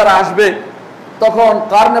যোদ্ধারা আসবে, তখন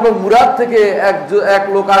কারণ এবং মুরাদ থেকে এক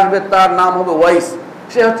লোক আসবে, তার নাম হবে ওয়াইস।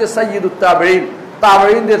 সে হচ্ছে সাইয়্যিদুত তাবেঈন,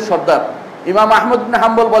 তাবেঈনদের সর্দার। ইমাম আহমদ ইবনে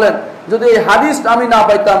হাম্বল বলেন, যদি এই হাদিস আমি না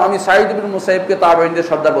পাইতাম, আমি সাঈদ ইবনে মুসাইয়্যিবকে তাবেঈনদের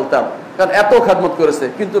সর্দার বলতাম, কারণ এত খেদমত করেছে।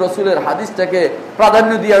 কিন্তু রাসূলের হাদিসটাকে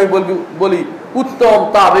প্রাধান্য দিয়ে আমি বলি উত্তম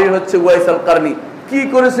তাবেঈ হচ্ছে ওয়াইস আল কারনী। কি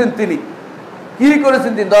করেছেন তিনি?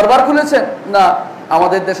 দরবার খুলেছেন? না,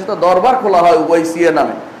 আমাদের দেশে তো দরবার খোলা হয় ওয়াইসিয়া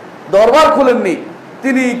নামে। দরবার খুলেননি,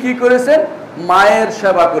 তিনি কি করেছেন? মায়ের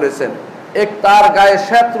সেবা করেছেন। তার গায়ে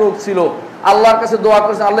শ্বেত রোগ ছিল, আল্লাহর কাছে দোয়া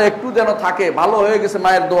করেছেন, আল্লাহ একটু যেন থাকে, ভালো হয়ে গেছে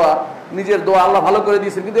মায়ের দোয়া, নিজের দোয়া আল্লাহ ভালো করে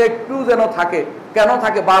দিয়েছেন, কিন্তু একটু যেন থাকে। কেন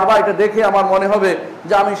থাকে? বারবার এটা দেখে আমার মনে হবে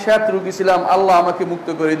যে আমি শ্বেত রোগী ছিলাম, আল্লাহ আমাকে মুক্ত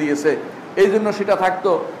করে দিয়েছে, এই জন্য সেটা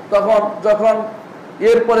থাকতো। যখন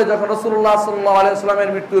রাসূলুল্লাহ সাল্লাল্লাহু আলাইহি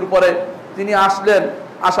ওয়াসাল্লামের মৃত্যুর পরে তিনি আসলেন,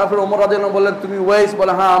 আসার পর ওমর রাদিয়াল্লাহু আনহু বললেন, তুমি ওয়াইস?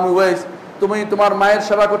 বলে, হ্যাঁ, আমি ওয়াইস। তুমি তোমার মায়ের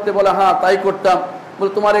সেবা করতে? বলে, হ্যাঁ, তাই করতাম।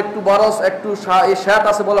 বলে, তোমার একটু বরস, একটু শ্বেত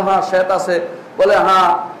আছে? বলে, হ্যাঁ, শ্বেত আছে। বলে, হ্যাঁ,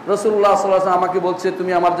 রাসূলুল্লাহ সাল্লাল্লাহু আলাইহি ওয়াসাল্লাম আমাকে বলছে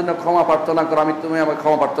তুমি আমার জন্য ক্ষমা প্রার্থনা করো, তুমি আমাকে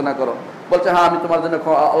ক্ষমা প্রার্থনা করো। বলছে হ্যাঁ আমি তোমার জন্য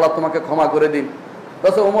আল্লাহ তোমাকে ক্ষমা করে দিন।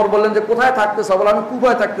 তখন ওমর বললেন যে কোথায় থাকতে চাও? বলে আমি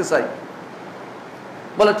কুফায় থাকতে চাই।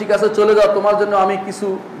 বলে ঠিক আছে চলে যাও, তোমার জন্য আমি কিছু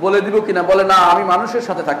বলে দিব কিনা? বলে না আমি মানুষের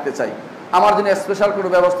সাথে থাকতে চাই, আমার জন্য স্পেশাল কোনো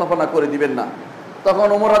ব্যবস্থাপনা করে দিবেন না। তখন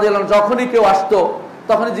ওমর রাদিয়াল্লাহু আনহু যখনই কেউ আসতো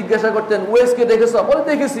তখনই জিজ্ঞাসা করতেন ওয়েসকে দেখেছো? বলে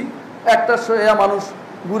দেখেছি, একটা মানুষ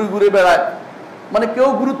ঘুরে ঘুরে বেড়ায়, মানে কেউ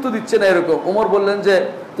গুরুত্ব দিচ্ছে না এরকম। ওমর বললেন যে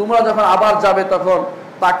তোমরা যখন আবার যাবে তখন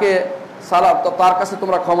তাকে সালাম, তার কাছে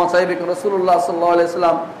তোমরা ক্ষমা চাইবে। রাসূলুল্লাহ সাল্লাল্লাহু আলাইহি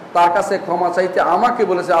ওয়াসাল্লাম তার কাছে ক্ষমা চাইতে আমাকে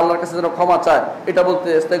বলেছে, আল্লাহর কাছে যেন ক্ষমা চায়, এটা বলতে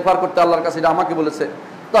ইস্তেগফার করতে আল্লাহর কাছে, এটা আমাকে বলেছে।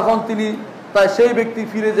 তখন তিনি তাই সেই ব্যক্তি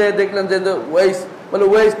ফিরে যেয়ে দেখলেন যে ওয়াইস, বলে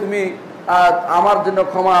ওয়াইস তুমি আমার জন্য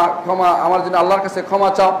ক্ষমা আমার জন্য আল্লাহর কাছে ক্ষমা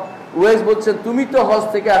চাও। ওয়াইস বলছেন তুমি তো হজ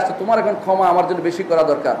থেকে আসছো, তোমার এখন ক্ষমা আমার জন্য বেশি করা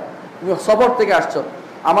দরকার, তুমি সফর থেকে আসছো,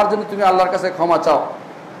 আমার জন্য তুমি আল্লাহর কাছে ক্ষমা চাও,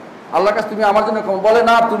 আল্লাহর কাছে তুমি আমার জন্য ক্ষমা। বলে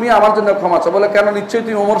না তুমি আমার জন্য ক্ষমা চাও। বলে কেন? নিশ্চয়ই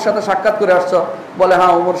তুমি ওমর সাথে সাক্ষাৎ করে আসছো। বলে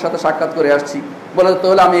হ্যাঁ ওমর সাথে সাক্ষাৎ করে আসছি। বলে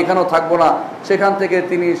তাহলে আমি এখানেও থাকবো না। সেখান থেকে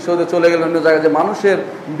তিনি সোজা চলে গেলেন অন্য জায়গায়, যে মানুষের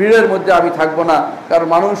ভিড়ের মধ্যে আমি থাকবো না, কারণ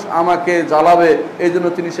মানুষ আমাকে জ্বালাবে, এই জন্য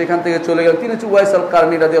তিনি সেখান থেকে চলে গেলেন। তিনি হচ্ছে উওয়াইস আল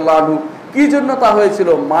কারনী রাদিয়াল্লাহু আনহু। কি জন্য তা হয়েছিল?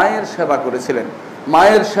 মায়ের সেবা করেছিলেন।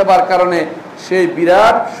 মায়ের সেবার কারণে সেই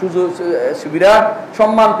বিরাট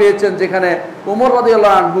সম্মান পেয়েছেন, যেখানে ওমর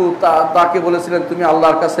রাদিয়াল্লাহু আনহু তাকে বলেছিলেন তুমি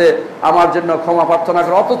আল্লাহর কাছে আমার জন্য ক্ষমা প্রার্থনা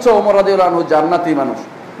করো। অথচ ওমর রাদিয়াল্লাহু আনহু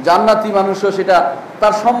জান্নাতি মানুষও সেটা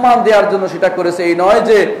তার সম্মান দেওয়ার জন্য সেটা করেছে। এই নয়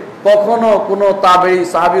যে কখনো কোনো তাবেঈ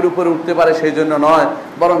সাহাবীর উপরে উঠতে পারে সেই জন্য নয়,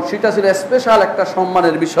 বরং সেটা ছিল স্পেশাল একটা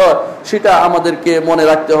সম্মানের বিষয়, সেটা আমাদেরকে মনে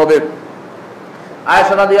রাখতে হবে।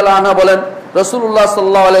 আয়েশা রাদিয়াল্লাহু আনহা বলেন রাসূলুল্লাহ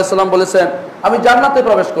সাল্লাল্লাহু আলাইহি ওয়াসাল্লাম বলেছেন আমি জান্নাতে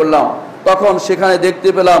প্রবেশ করলাম, তখন সেখানে দেখতে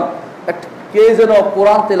পেলাম কে যেন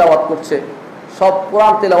কোরআন তেলাওয়াত করছে, সব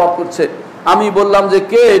কোরআন তেলাওয়াত করছে। আমি বললাম যে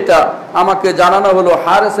কে এটা? আমাকে জানানো হলো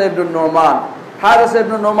হারিসা ইবনে নুমান। হারিসা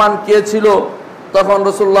ইবনে নুমান কে ছিল? তখন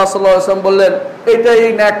রাসূলুল্লাহ সাল্লাল্লাহু আলাইহি ওয়াসাল্লাম বললেন এটাই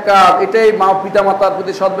নেক কাজ, এটাই মা পিতা মাতার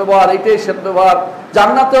প্রতি সদ্ব্যবহার, এটাই সদ্ব্যবহার,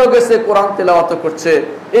 জান্নাতেও গেছে কোরআন তেলাওয়াত করছে।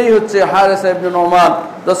 এই হচ্ছে হারিসা ইবনে নুমান।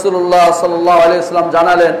 রাসূলুল্লাহ সাল্লাল্লাহু আলাইহি ওয়াসাল্লাম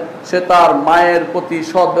জানালেন সে তার মায়ের প্রতি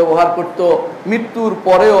সদ্ব্যবহার করত, মৃত্যুর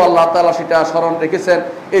পরেও আল্লাহ তাআলা সেটা স্মরণ রেখেছেন,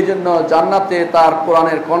 এই জন্য জান্নাতে তার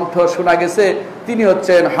কোরআনের কণ্ঠ শোনা গেছে। তিনি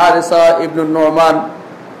হচ্ছেন হারিসা ইবনে নুমান।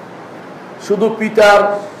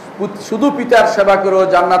 শুধু পিতার সেবা করেও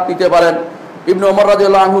জান্নাত নিতে পারেন। ইবনে ওমর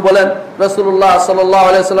রাদিয়াল্লাহু আনহু বলেন রাসূলুল্লাহ সাল্লাল্লাহু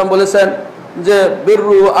আলাইহি ওয়াসাল্লাম বলেছেন যে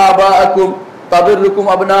বিররু আবাআকুম তাবিররুকুম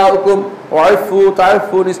আবনাউকুম ওয়াইফু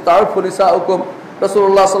তাইফু নিস্তাইফু নিসাউকুম।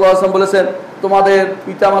 রাসূলুল্লাহ সাল্লাল্লাহু আলাইহি ওয়াসাল্লাম বলেছেন তোমাদের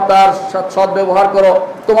পিতামাতার সাথে সদ্ব্যবহার করো,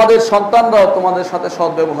 তোমাদের সন্তানরাও তোমাদের সাথে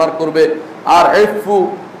সদ্ব্যবহার করবে। আর ইফু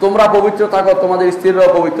তোমরা পবিত্র থাকো, তোমাদের স্ত্রীরাও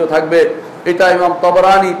পবিত্র থাকবে। এটা ইমাম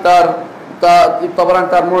তাবরানী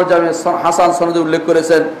তার মুআজামে হাসান সনদে উল্লেখ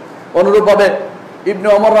করেছেন। অনুরূপভাবে ইবনে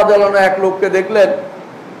ওমর রাদিয়াল্লাহু আনহু এক লোককে দেখলেন,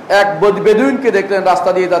 এক বেদুইনকে দেখলেন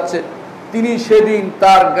রাস্তা দিয়ে যাচ্ছে। তিনি সেদিন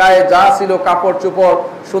তার গায়ে যা ছিল কাপড় চোপড়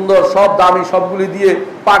সুন্দর সব দামি সবগুলি দিয়ে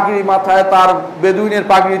পাগড়ি মাথায় তার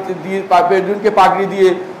বেদুইনকে পাগড়ি দিয়ে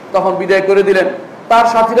তখন বিদায় করে দিলেন। তার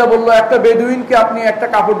সাথীরা বলল একটা বেদুইনকে আপনি একটা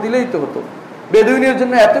কাপড় দিলেই তো হতো, বেদুইনের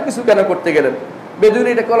জন্য এত কিছু কেন করতে গেলেন? বেদুইন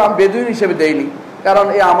এটা করলাম বেদুইন হিসেবে দেয়নি, কারণ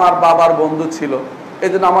এ আমার বাবার বন্ধু ছিল, এই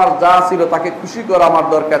জন্য আমার যা ছিল তাকে খুশি করা আমার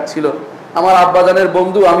দরকার ছিল। আমার আব্বাজানের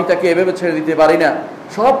বন্ধু, আমি তাকে এভাবে ছেড়ে দিতে পারি না।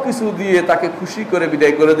 সব কিছু দিয়ে তাকে খুশি করে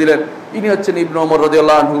বিদায় করে দিলেন। ইনি হচ্ছেন ইবনে ওমর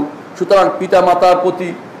রাদিয়াল্লাহু আনহু। সুতরাং পিতা মাতার প্রতি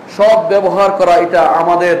সৎ ব্যবহার করা এটা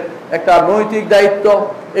আমাদের একটা নৈতিক দায়িত্ব,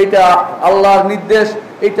 এটা আল্লাহর নির্দেশ।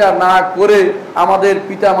 এটা না করে আমাদের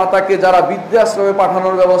পিতা মাতাকে যারা বৃদ্ধাশ্রমে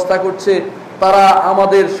পাঠানোর ব্যবস্থা করছে তারা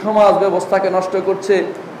আমাদের সমাজ ব্যবস্থাকে নষ্ট করছে।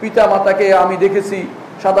 পিতা মাতাকে আমি দেখেছি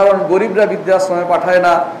সাধারণ গরিবরা বৃদ্ধাশ্রমে পাঠায়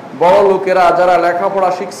না, বড় লোকেরা যারা লেখাপড়া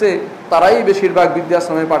শিখছে তারাই বেশিরভাগ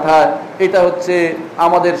বৃদ্ধাশ্রমে পাঠায়। এটা হচ্ছে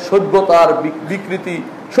আমাদের সভ্যতার বিকৃতি,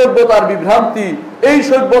 সভ্যতার বিভ্রান্তি। এই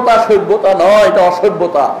সভ্যতা নয়, এটা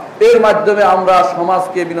অসভ্যতা। এর মাধ্যমে আমরা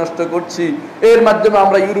সমাজকে বিনষ্ট করছি, এর মাধ্যমে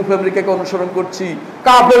আমরা ইউরোপ আমেরিকাকে অনুসরণ করছি,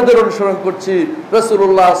 কাফেরদের অনুসরণ করছি।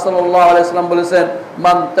 রাসূলুল্লাহ সাল্লাল্লাহু আলাইহি ওয়াসাল্লাম বলেছেন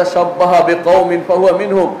মান তাশাব্বাহা বিকওমিন ফাহুয়া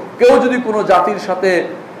মিনহুম। কেউ যদি কোনো জাতির সাথে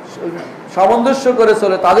সামঞ্জস্য করে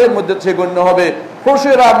চলে তাদের মধ্যে সে গণ্য হবে।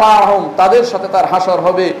 খুশিরা মাহুম, তাদের সাথে তার হাসর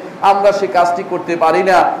হবে। আমরা সেই কাজটি করতে পারি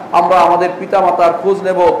না। আমরা আমাদের পিতা মাতার খোঁজ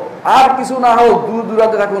নেব, আর কিছু না হোক দূর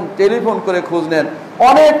দূরান্তে থাকুন টেলিফোন করে খোঁজ নেন।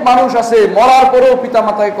 অনেক মানুষ আছে মরার পরেও পিতা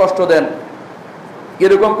মাতাকে কষ্ট দেন।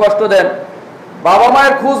 কিরকম কষ্ট দেন? বাবা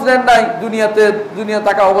মায়ের খোঁজ নেন নাই দুনিয়া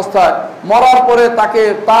থাকা অবস্থায়, মরার পরে তাকে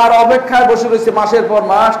তার অপেক্ষায় বসে রয়েছে মাসের পর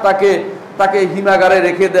মাস, তাকে হিমাগারে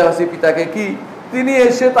রেখে দেওয়া হয়েছে পিতাকে। কি তিনি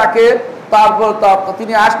এসে তাকে তারপর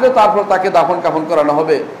তিনি আসলে তারপর তাকে দাফন কাফন করানো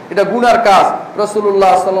হবে। এটা গুনার কাজ।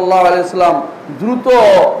 রাসূলুল্লাহ সাল্লাল্লাহু আলাইহি ওয়াসাল্লাম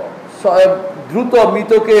দ্রুত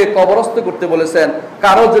মৃতকে কবরস্থ করতে বলেছেন,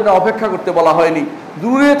 কারোর জন্য অপেক্ষা করতে বলা হয়নি।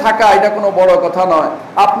 দূরে থাকা এটা কোনো বড় কথা নয়।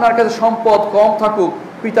 আপনার কাছে সম্পদ কম থাকুক,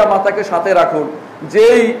 পিতা মাতাকে সাথে রাখুন।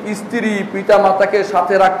 যেই স্ত্রী পিতা মাতাকে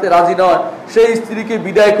সাথে রাখতে রাজি নয়, সেই স্ত্রীকে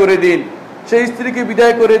বিদায় করে দিন, সেই স্ত্রীকে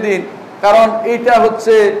বিদায় করে দিন। কারণ এটা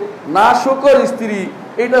হচ্ছে নাশকর স্ত্রী,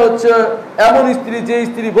 এটা হচ্ছে এমন স্ত্রী যে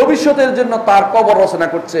স্ত্রী ভবিষ্যতের জন্য তার কবর রচনা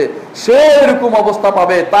করছে। সে এরকম অবস্থা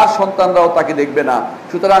পাবে, তার সন্তানরাও তাকে দেখবে না।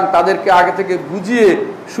 সুতরাং তাদেরকে আগে থেকে বুঝিয়ে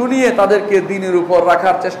শুনিয়ে তাদেরকে দ্বীনের উপর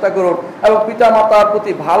রাখার চেষ্টা করুন, এবং পিতা মাতার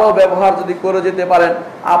প্রতি ভালো ব্যবহার যদি করে যেতে পারেন,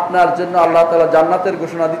 আপনার জন্য আল্লাহ তাআলা জান্নাতের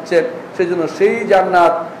ঘোষণা দিচ্ছেন। সেই জন্য সেই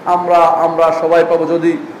জান্নাত আমরা সবাই পাবো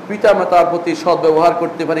যদি পিতা মাতার প্রতি সৎ ব্যবহার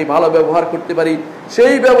করতে পারি, ভালো ব্যবহার করতে পারি।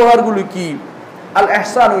 সেই ব্যবহারগুলো কি? আল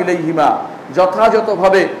ইহসানু ইলাইহিমা,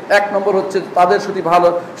 যথাযথভাবে। এক নম্বর হচ্ছে তাদের সাথে ভালো,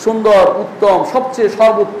 সুন্দর, উত্তম, সবচেয়ে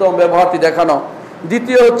সর্বোত্তম ব্যবহারটি দেখানো।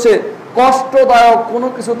 দ্বিতীয় হচ্ছে কষ্টদায়ক কোনো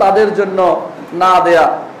কিছু তাদের জন্য না দেয়া।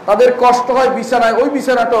 তাদের কষ্ট হয় বিছানায়, ওই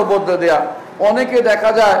বিছানাটাও বদলে দেয়া। অনেকে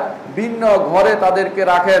দেখা যায় ভিন্ন ঘরে তাদেরকে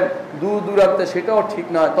রাখেন, দূর দূরান্তে, সেটাও ঠিক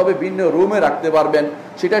নয়। তবে ভিন্ন রুমে রাখতে পারবেন,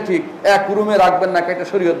 সেটা ঠিক। এক রুমে রাখবেন না, এটা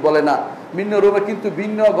শরীয়ত বলে না। ভিন্ন রুমে, কিন্তু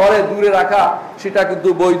ভিন্ন ঘরে দূরে রাখা সেটা কিন্তু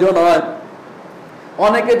বৈধ নয়।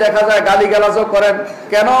 অনেকে দেখা যায় গালিগালাজও করেন,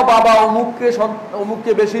 কেন বাবা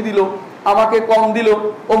অমুককে বেশি দিল, আমাকে কম দিল,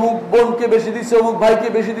 অমুক বোনকে বেশি দিছে, অমুক ভাইকে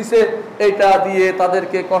বেশি দিছে। এটা দিয়ে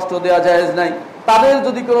তাদেরকে কষ্ট দেওয়া জায়েজ নাই। তাদের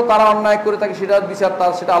যদি কোনো তারা অন্যায় করে থাকে, সেটার বিচার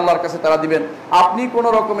সেটা আল্লাহর কাছে তারা দিবেন। আপনি কোনো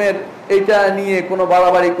রকমের এইটা নিয়ে কোনো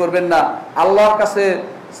বাড়াবাড়ি করবেন না। আল্লাহর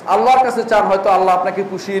কাছে চান, হয়তো আল্লাহ আপনাকে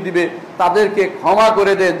পুষিয়ে দিবে। তাদেরকে ক্ষমা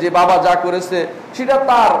করে দেন, যে বাবা যা করেছে সেটা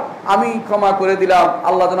তার, আমি ক্ষমা করে দিলাম,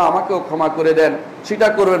 আল্লাহ যেন আমাকেও ক্ষমা করে দেন, সেটা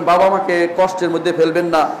করবেন। বাবা মাকে কষ্টের মধ্যে ফেলবেন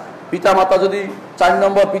না। পিতামাতা যদি 4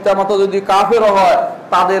 নম্বর, পিতামাতা যদি কাফেরও হয়,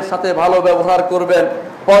 তাদের সাথে ভালো ব্যবহার করবেন।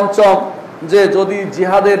 পঞ্চম, যে যদি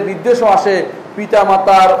জিহাদের নির্দেশও আসে,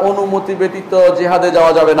 পিতামাতার অনুমতি ব্যতীত জিহাদে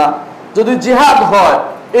যাওয়া যাবে না। যদি জিহাদ হয়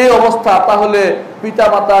এই অবস্থা, তাহলে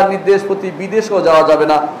পিতামাতার নির্দেশ প্রতি বিদেশেও যাওয়া যাবে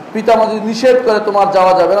না। পিতামাতা যদি নিষেধ করে তোমার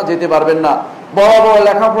যাওয়া যাবে না, যেতে পারবেন না। বড় বড়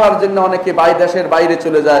লেখাপড়ার জন্য অনেকে দেশের বাইরে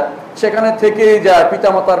চলে যায়, সেখানে থেকেই যায়,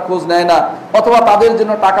 পিতামাতার খোঁজ নেয় না, অথবা তাদের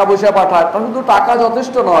জন্য টাকা পয়সা পাঠায়। শুধু টাকা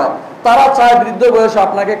যথেষ্ট নয়, তারা চায় বৃদ্ধ বয়সে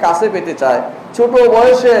আপনাকে কাছে পেতে চায়। ছোট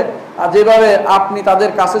বয়সে যেভাবে আপনি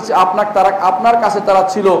তাদের কাছে, আপনার কাছে তারা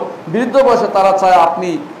ছিল, বৃদ্ধ বয়সে তারা চায় আপনি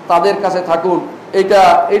তাদের কাছে থাকুন,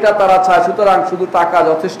 এটা তারা চায়। সুতরাং শুধু টাকা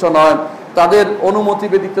যথেষ্ট নয়, তাদের অনুমতি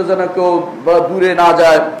ব্যতীত যেন কেউ দূরে না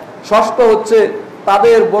যায়। ষষ্ঠ হচ্ছে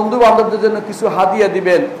তাদের বন্ধু বান্ধবদের জন্য কিছু হাদিয়া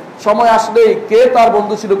দিবেন। সময় আসলেই কে তার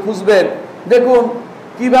বন্ধু ছিল খুঁজবেন। দেখুন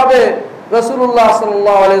কিভাবে রাসূলুল্লাহ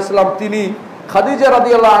সাল্লাল্লাহু আলাইহি ওয়াসাল্লাম তিনি খাদিজা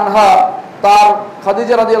রাদিয়াল্লাহু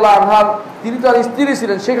আনহার তিনি তার স্ত্রী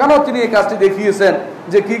ছিলেন, সেখানেও তিনি এই কাজটি দেখিয়েছেন।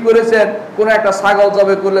 যে কি করেছেন, কোন একটা ছাগল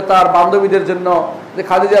জবে করলে তার বান্ধবীদের জন্য, যে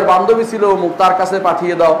খাদিজার বান্ধবী ছিল তার কাছে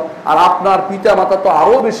পাঠিয়ে দাও। আর আপনার পিতা মাতা তো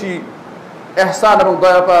আরো বেশি ইহসান এবং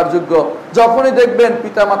দয়া পাওয়ার যোগ্য। যখনই দেখবেন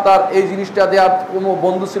পিতা মাতার এই জিনিসটা দেওয়ার কোনো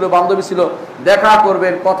বন্ধু ছিল, বান্ধবী ছিল, দেখা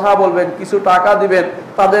করবেন, কথা বলবেন, কিছু টাকা দিবেন,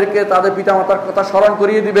 তাদেরকে তাদের পিতা মাতার কথা স্মরণ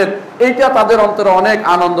করিয়ে দিবেন। এইটা তাদের অন্তরে অনেক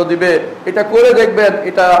আনন্দ দিবে। এটা করে দেখবেন,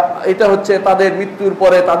 এটা হচ্ছে তাদের মৃত্যুর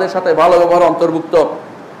পরে তাদের সাথে ভালো ব্যবহার অন্তর্ভুক্ত।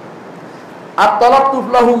 আর তালাত্তুফ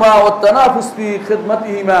লাহুমা ওয়া তানাফুস ফি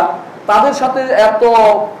খিদমাতিহিমা, তাদের সাথে এত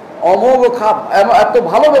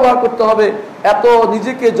ভালো ব্যবহার করতে হবে, এত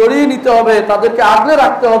নিজেকে জড়িয়ে নিতে হবে, তাদেরকে আগলে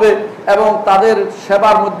রাখতে হবে, এবং তাদের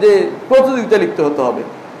সেবার মধ্যে প্রতিযোগিতা লিখতে হতে হবে।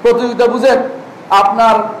 প্রতিযোগিতা বুঝেন,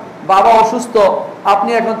 আপনার বাবা অসুস্থ, আপনি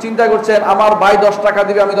এখন চিন্তা করছেন আমার ভাই 10 টাকা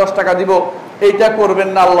দিবে, আমি 10 টাকা দিব। এইটা করবেন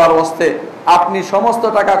না আল্লাহর ওয়াস্তে। আপনি সমস্ত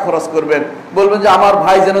টাকা খরচ করবেন, বলবেন যে আমার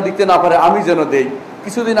ভাই যেন দিতে না পারে, আমি যেন দেই।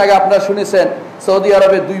 কিছুদিন আগে আপনারা শুনেছেন সৌদি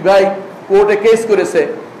আরবে 2 ভাই কোর্টে কেস করেছে।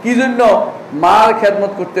 কি জন্য? মার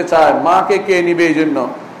খেদমত করতে চায়, মাকে কে নিবে এই জন্য।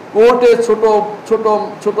 কোর্টে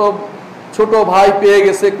ছোট ভাই পেয়ে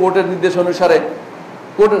গেছে কোর্টের নির্দেশ অনুসারে।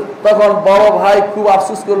 তখন বড় ভাই খুব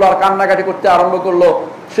আফসোস করলো আর কান্নাকাটি করতে আরম্ভ করলো।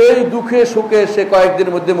 সেই দুঃখে সুখে সে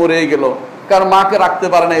কয়েকদিনের মধ্যে মরেই গেল, কারণ মাকে রাখতে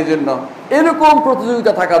পারে না এই জন্য। এরকম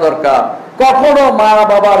প্রতিযোগিতা থাকা দরকার। কখনো মা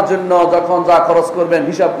বাবার জন্য যখন যা খরচ করবেন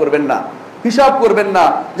হিসাব করবেন না,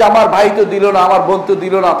 যে আমার ভাই তো দিল না, আমার বোন তো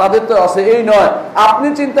দিল না, তাদের তো আছে, এই নয়। আপনি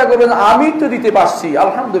চিন্তা করবেন আমি তো দিতে পারছি,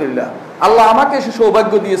 আলহামদুলিল্লাহ, আল্লাহ আমাকে সে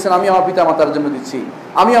সৌভাগ্য দিয়েছেন, আমি আমার পিতা মাতার জন্য দিচ্ছি।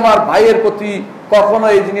 আমি আমার ভাইয়ের প্রতি কখনো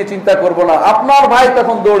এই জিনিস চিন্তা করব না। আপনার ভাই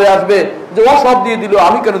তখন দৌড়ে আসবে যে ও সব দিয়ে দিল,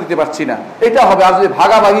 আমি কেন দিতে পারছি না, এটা হবে। আর যদি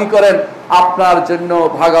ভাগাভাগি করেন, আপনার জন্য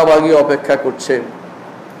ভাগাভাগি অপেক্ষা করছে।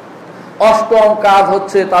 অষ্টম কাজ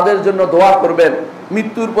হচ্ছে তাদের জন্য দোয়া করবেন।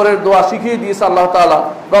 মৃত্যুর পরের দোয়া শিখিয়ে দিয়েছে আল্লাহ তাআলা,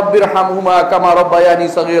 রব্বিরহামহুমা কামা রব্বায়ানি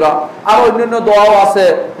সগীরা। আর অন্যান্য দোয়াও আছে,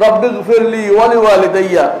 রব্বিগফিরলি ওয়া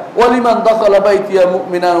লিওয়ালিদাইয়া ওয়া লিমান দাখালা বাইতিয়া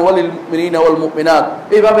মুমিনান ওয়া লিল মুমিনিনা ওয়াল মুমিনাত।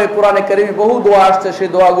 এইভাবে কোরআনে কারীমে বহু দোয়া আসছে, সেই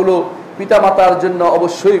দোয়াগুলো পিতামাতার জন্য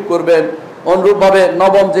অবশ্যই করবেন। অনুরূপভাবে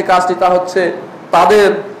নবম যে কাজটি তা হচ্ছে তাদের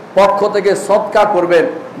পক্ষ থেকে সদকা করবেন,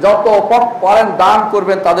 যত পারেন দান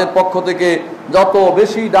করবেন তাদের পক্ষ থেকে, যত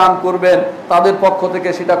বেশি দান করবেন তাদের পক্ষ থেকে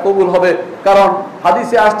সেটা কবুল হবে। কারণ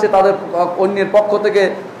হাদিসে আসছে তাদের অন্যের পক্ষ থেকে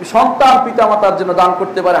সন্তান পিতামাতার জন্য দান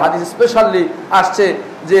করতে পারে, হাদিসে স্পেশালি আসছে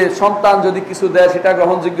যে সন্তান যদি কিছু দেয় সেটা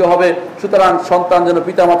গ্রহণযোগ্য হবে। সুতরাং সন্তান যেন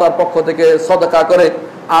পিতামাতার পক্ষ থেকে সদকা করে।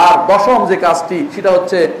 আর দশম যে কাজটি সেটা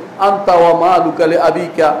হচ্ছে আনতা ওয়া মালুকা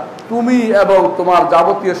লিআবিকা, তুমি এবং তোমার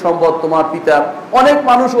যাবতীয় সম্পদ তোমার পিতার। অনেক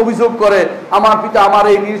মানুষ অভিযোগ করে আমার পিতা আমার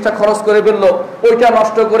এই জিনিসটা খরচ করে ফেললো, ওইটা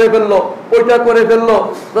নষ্ট করে ফেললো, ওইটা করে ফেললো।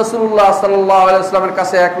 রাসূলুল্লাহ সাল্লাল্লাহু আলাইহি ওয়াসাল্লামের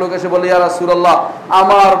কাছে এক লোক এসে বলে, ইয়া রাসূলুল্লাহ,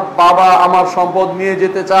 আমার বাবা আমার সম্পদ নিয়ে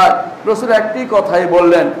যেতে চায়। রাসূল একটি কথাই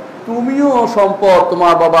বললেন, তুমিও সম্পদ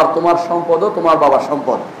তোমার বাবার, তোমার সম্পদও তোমার বাবার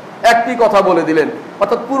সম্পদ। একটি কথা বলে দিলেন,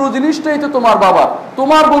 অর্থাৎ পুরো জিনিসটাই তো তোমার বাবা,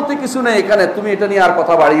 তোমার বলতে কিছু নেই এখানে, তুমি এটা নিয়ে আর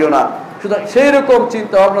কথা বাড়িও না। সুতরাং সেই রকম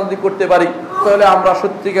চিন্তা ভাবনা যদি করতে পারি তাহলে আমরা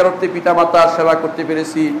সত্যিকার অর্থে পিতামাতার সেবা করতে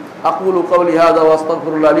পেরেছি। আকুলু কাওলি হাযা ওয়া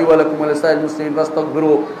আস্তাগফিরুল্লাহ লি ওয়া লাকুম ওয়া লিসাইরিল মুসলিমিন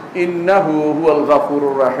ফাস্তাগফিরু ইন্নাহু হুয়াল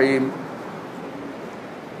গাফুরুর রাহিম।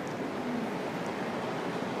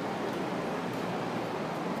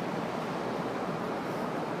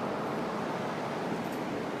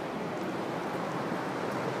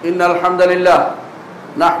 ইন্নাল হামদালিল্লাহ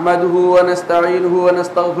নাহমাদুহু ওয়া নাস্তাঈনুহু ওয়া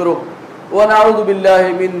নাস্তাগফিরুহু ونعوذ بالله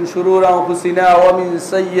من شرور أنفسنا ومن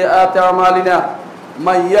سيئات أعمالنا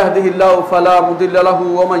من يهده الله فلا مضل له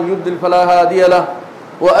ومن يضلل فلا هادي له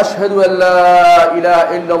وأشهد أن لا إله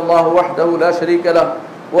إلا الله وحده لا شريك له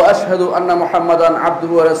وأشهد أن محمدا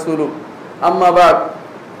عبده ورسوله أما بعد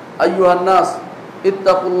أيها الناس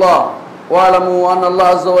اتقوا الله واعلموا أن الله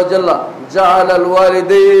عز وجل جعل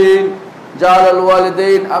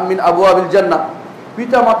الوالدين من أبواب الجنة।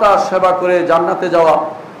 পিতা মাতার সেবা করে জান্নাতে যাওয়া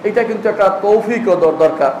এটা কিন্তু একটা তৌফিক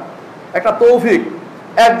দরকার, একটা তৌফিক।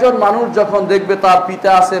 একজন মানুষ যখন দেখবে তার পিতা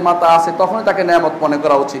আছে মাতা আছে তখনই তাকে নেয়ামত মনে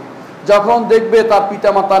করা উচিত। যখন দেখবে তার পিতা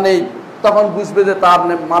মাতা নেই তখন বুঝবে যে তার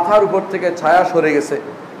মাথার উপর থেকে ছায়া সরে গেছে।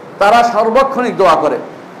 তারা সর্বক্ষণিক দোয়া করে,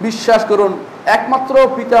 বিশ্বাস করুন একমাত্র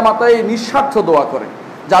পিতা মাতাই নিঃস্বার্থ দোয়া করে।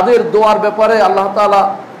 যাদের দোয়ার ব্যাপারে আল্লাহ তাআলা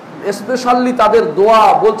স্পেশালি তাদের দোয়া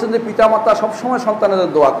বলছেন যে পিতা মাতা সবসময় সন্তানদের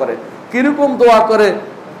দোয়া করে। কিরকম দোয়া করে?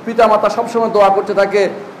 পিতা মাতা সবসময় দোয়া করতে থাকে,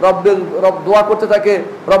 দোয়া করতে থাকে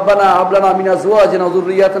রব্বানা হাবলানা মিন আজওয়াজিনা ওয়া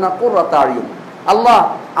যুররিয়াতিনা কুররাতা আয়ুন, আল্লাহ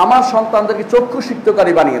আমার সন্তানদেরকে চক্ষু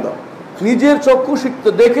সিক্তকারী বানিয়ে দাও। নিজের চক্ষু সিক্ত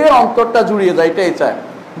দেখে অন্তরটা জুড়িয়ে যায়, এটাই চায়,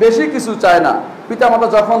 বেশি কিছু চায় না। পিতা মাতা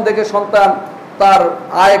যখন দেখে সন্তান তার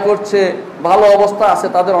আয় করছে, ভালো অবস্থা আছে,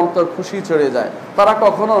 তাদের অন্তর খুশি চড়ে যায়। তারা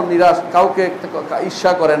কখনো নিরাশ, কাউকে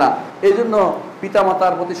ঈর্ষা করে না। এই জন্য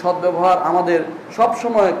পিতামাতার প্রতি সদ্ব্যবহার আমাদের সব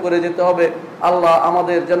সময় করে যেতে হবে। আল্লাহ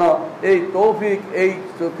আমাদের যেন এই তৌফিক, এই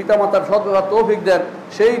পিতামাতার সদ্ব্যবহার তৌফিক দেন,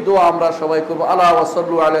 সেই দোয়া আমরা সবাই করবো। আল্লাহ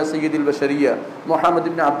ওয়াসাল্লু আলা সাইয়্যিদিল বাশারিয়া মুহাম্মদ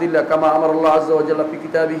ইবনে আব্দুল্লাহ কামা আমারাল্লাহু আযজা ওয়া জাল্লা ফি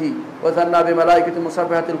কিতাবিহি ওয়া সান্না বিমালাইকাতি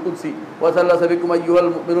মুসাববিহাতিল কুদসি ওয়া সাল্লাসা বিকুম আইয়ুহাল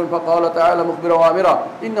মুমিনুন ফাকালা তাআলা মুখবিরা ওয়া আমিরা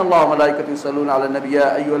ইন্নাল্লাহা ওয়া মালাইকাতাহু ইউসাল্লুনা আলান নাবী ইয়া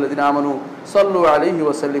আইয়ুহাল্লাযিনা আমানু সাল্লু আলাইহি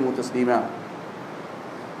ওয়া সাল্লিমু তাসলিমা।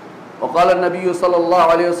 وقال النبي صلى الله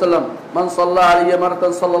عليه وسلم من صلى علي مرة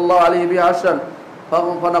صلى الله عليه بها عشرا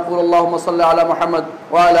فنقول اللهم صل على محمد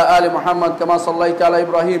وعلى آل محمد كما صليت على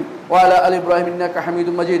إبراهيم وعلى آل إبراهيم إنك حميد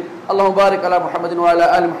مجيد اللهم بارك على محمد وعلى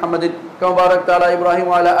آل محمد كما باركت على إبراهيم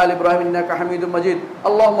وعلى آل إبراهيم إنك حميد مجيد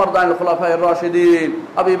اللهم ارض عن الخلفاء الراشدين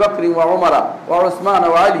أبي بكر وعمر وعثمان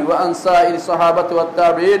وعلي وعن سائر الصحابة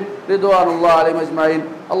والتابعين رضوان الله عليهم أجمعين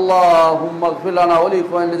اللهم اغفر لنا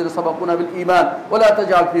ولإخواننا الذين سبقونا بالإيمان ولا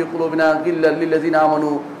تجعل في قلوبنا غلا للذين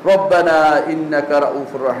آمنوا ربنا إنك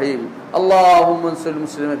رؤوف رحيم اللهم انصر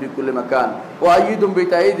المسلمين في كل مكان وأيدهم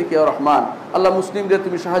بتأييدك يا رحمن আল্লাহ মুসলিমদের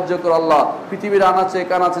তুমি সাহায্য করো আল্লাহ। পৃথিবীর আনাচে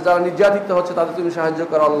কানাচে যারা নির্যাতিত হচ্ছে তাদের তুমি সাহায্য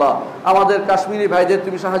করো আল্লাহ। আমাদের কাশ্মীরি ভাইদের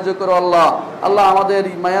তুমি সাহায্য করো আল্লাহ। আল্লাহ আমাদের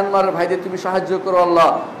মায়ানমারের ভাইদের তুমি সাহায্য করো আল্লাহ।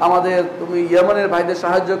 আমাদের তুমি ইয়েমেনের ভাইদের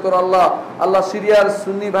সাহায্য করো আল্লাহ। আল্লাহ সিরিয়ার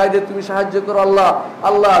সুন্নি ভাইদের তুমি সাহায্য করো আল্লাহ।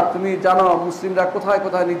 আল্লাহ তুমি জানো মুসলিমরা কোথায়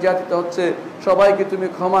কোথায় নির্যাতিত হচ্ছে, সবাইকে তুমি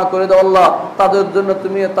ক্ষমা করে দাও আল্লাহ। তাদের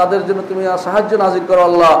জন্য তুমি সাহায্য নাজিল করো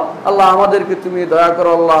আল্লাহ। আল্লাহ আমাদেরকে তুমি দয়া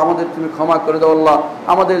করো আল্লাহ, আমাদের তুমি ক্ষমা করে দাও আল্লাহ।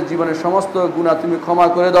 আমাদের জীবনের সমস্ত গুনাহ তুমি ক্ষমা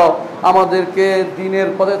করে দাও। আমাদেরকে দ্বীনের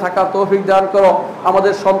পথে থাকার তৌফিক দান করো।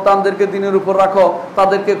 আমাদের সন্তানদেরকে দ্বীনের উপর রাখো,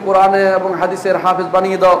 তাদেরকে কোরআনে এবং হাদিসের হাফেজ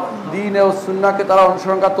বানিয়ে দাও। দ্বীন ও সুন্নাহকে তারা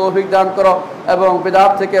অনুসরণ করার তৌফিক দান করো এবং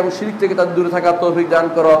বিদআত থেকে এবং শিরক থেকে তাদের দূরে থাকার তৌফিক দান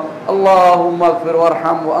করো। আল্লাহুম্মা আগফির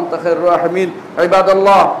ওয়ারহাম ওয়া আনতা খায়রুর রাহিমিন।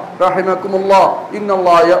 ইবাদাল্লাহ রাহিমাকুমুল্লাহ,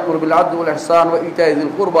 ইন্নাল্লাহা ইয়া'মুরু বিল আদলি ওয়াল ইহসান ওয়া ইতা'i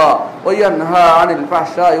যিল কুরবা ওয়া ইয়ানহা আনিল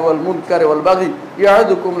ফাহশাই ওয়াল মুনকারি ওয়াল বাগই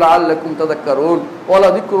ইয়া'ইদুকুম লা'আল্লাকুম তাযাক্কারুন ওয়া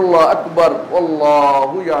লাযিকরুল্লাহি আকবার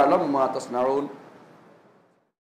ওয়াল্লাহু ইয়া'লামু মা তাসনাউন।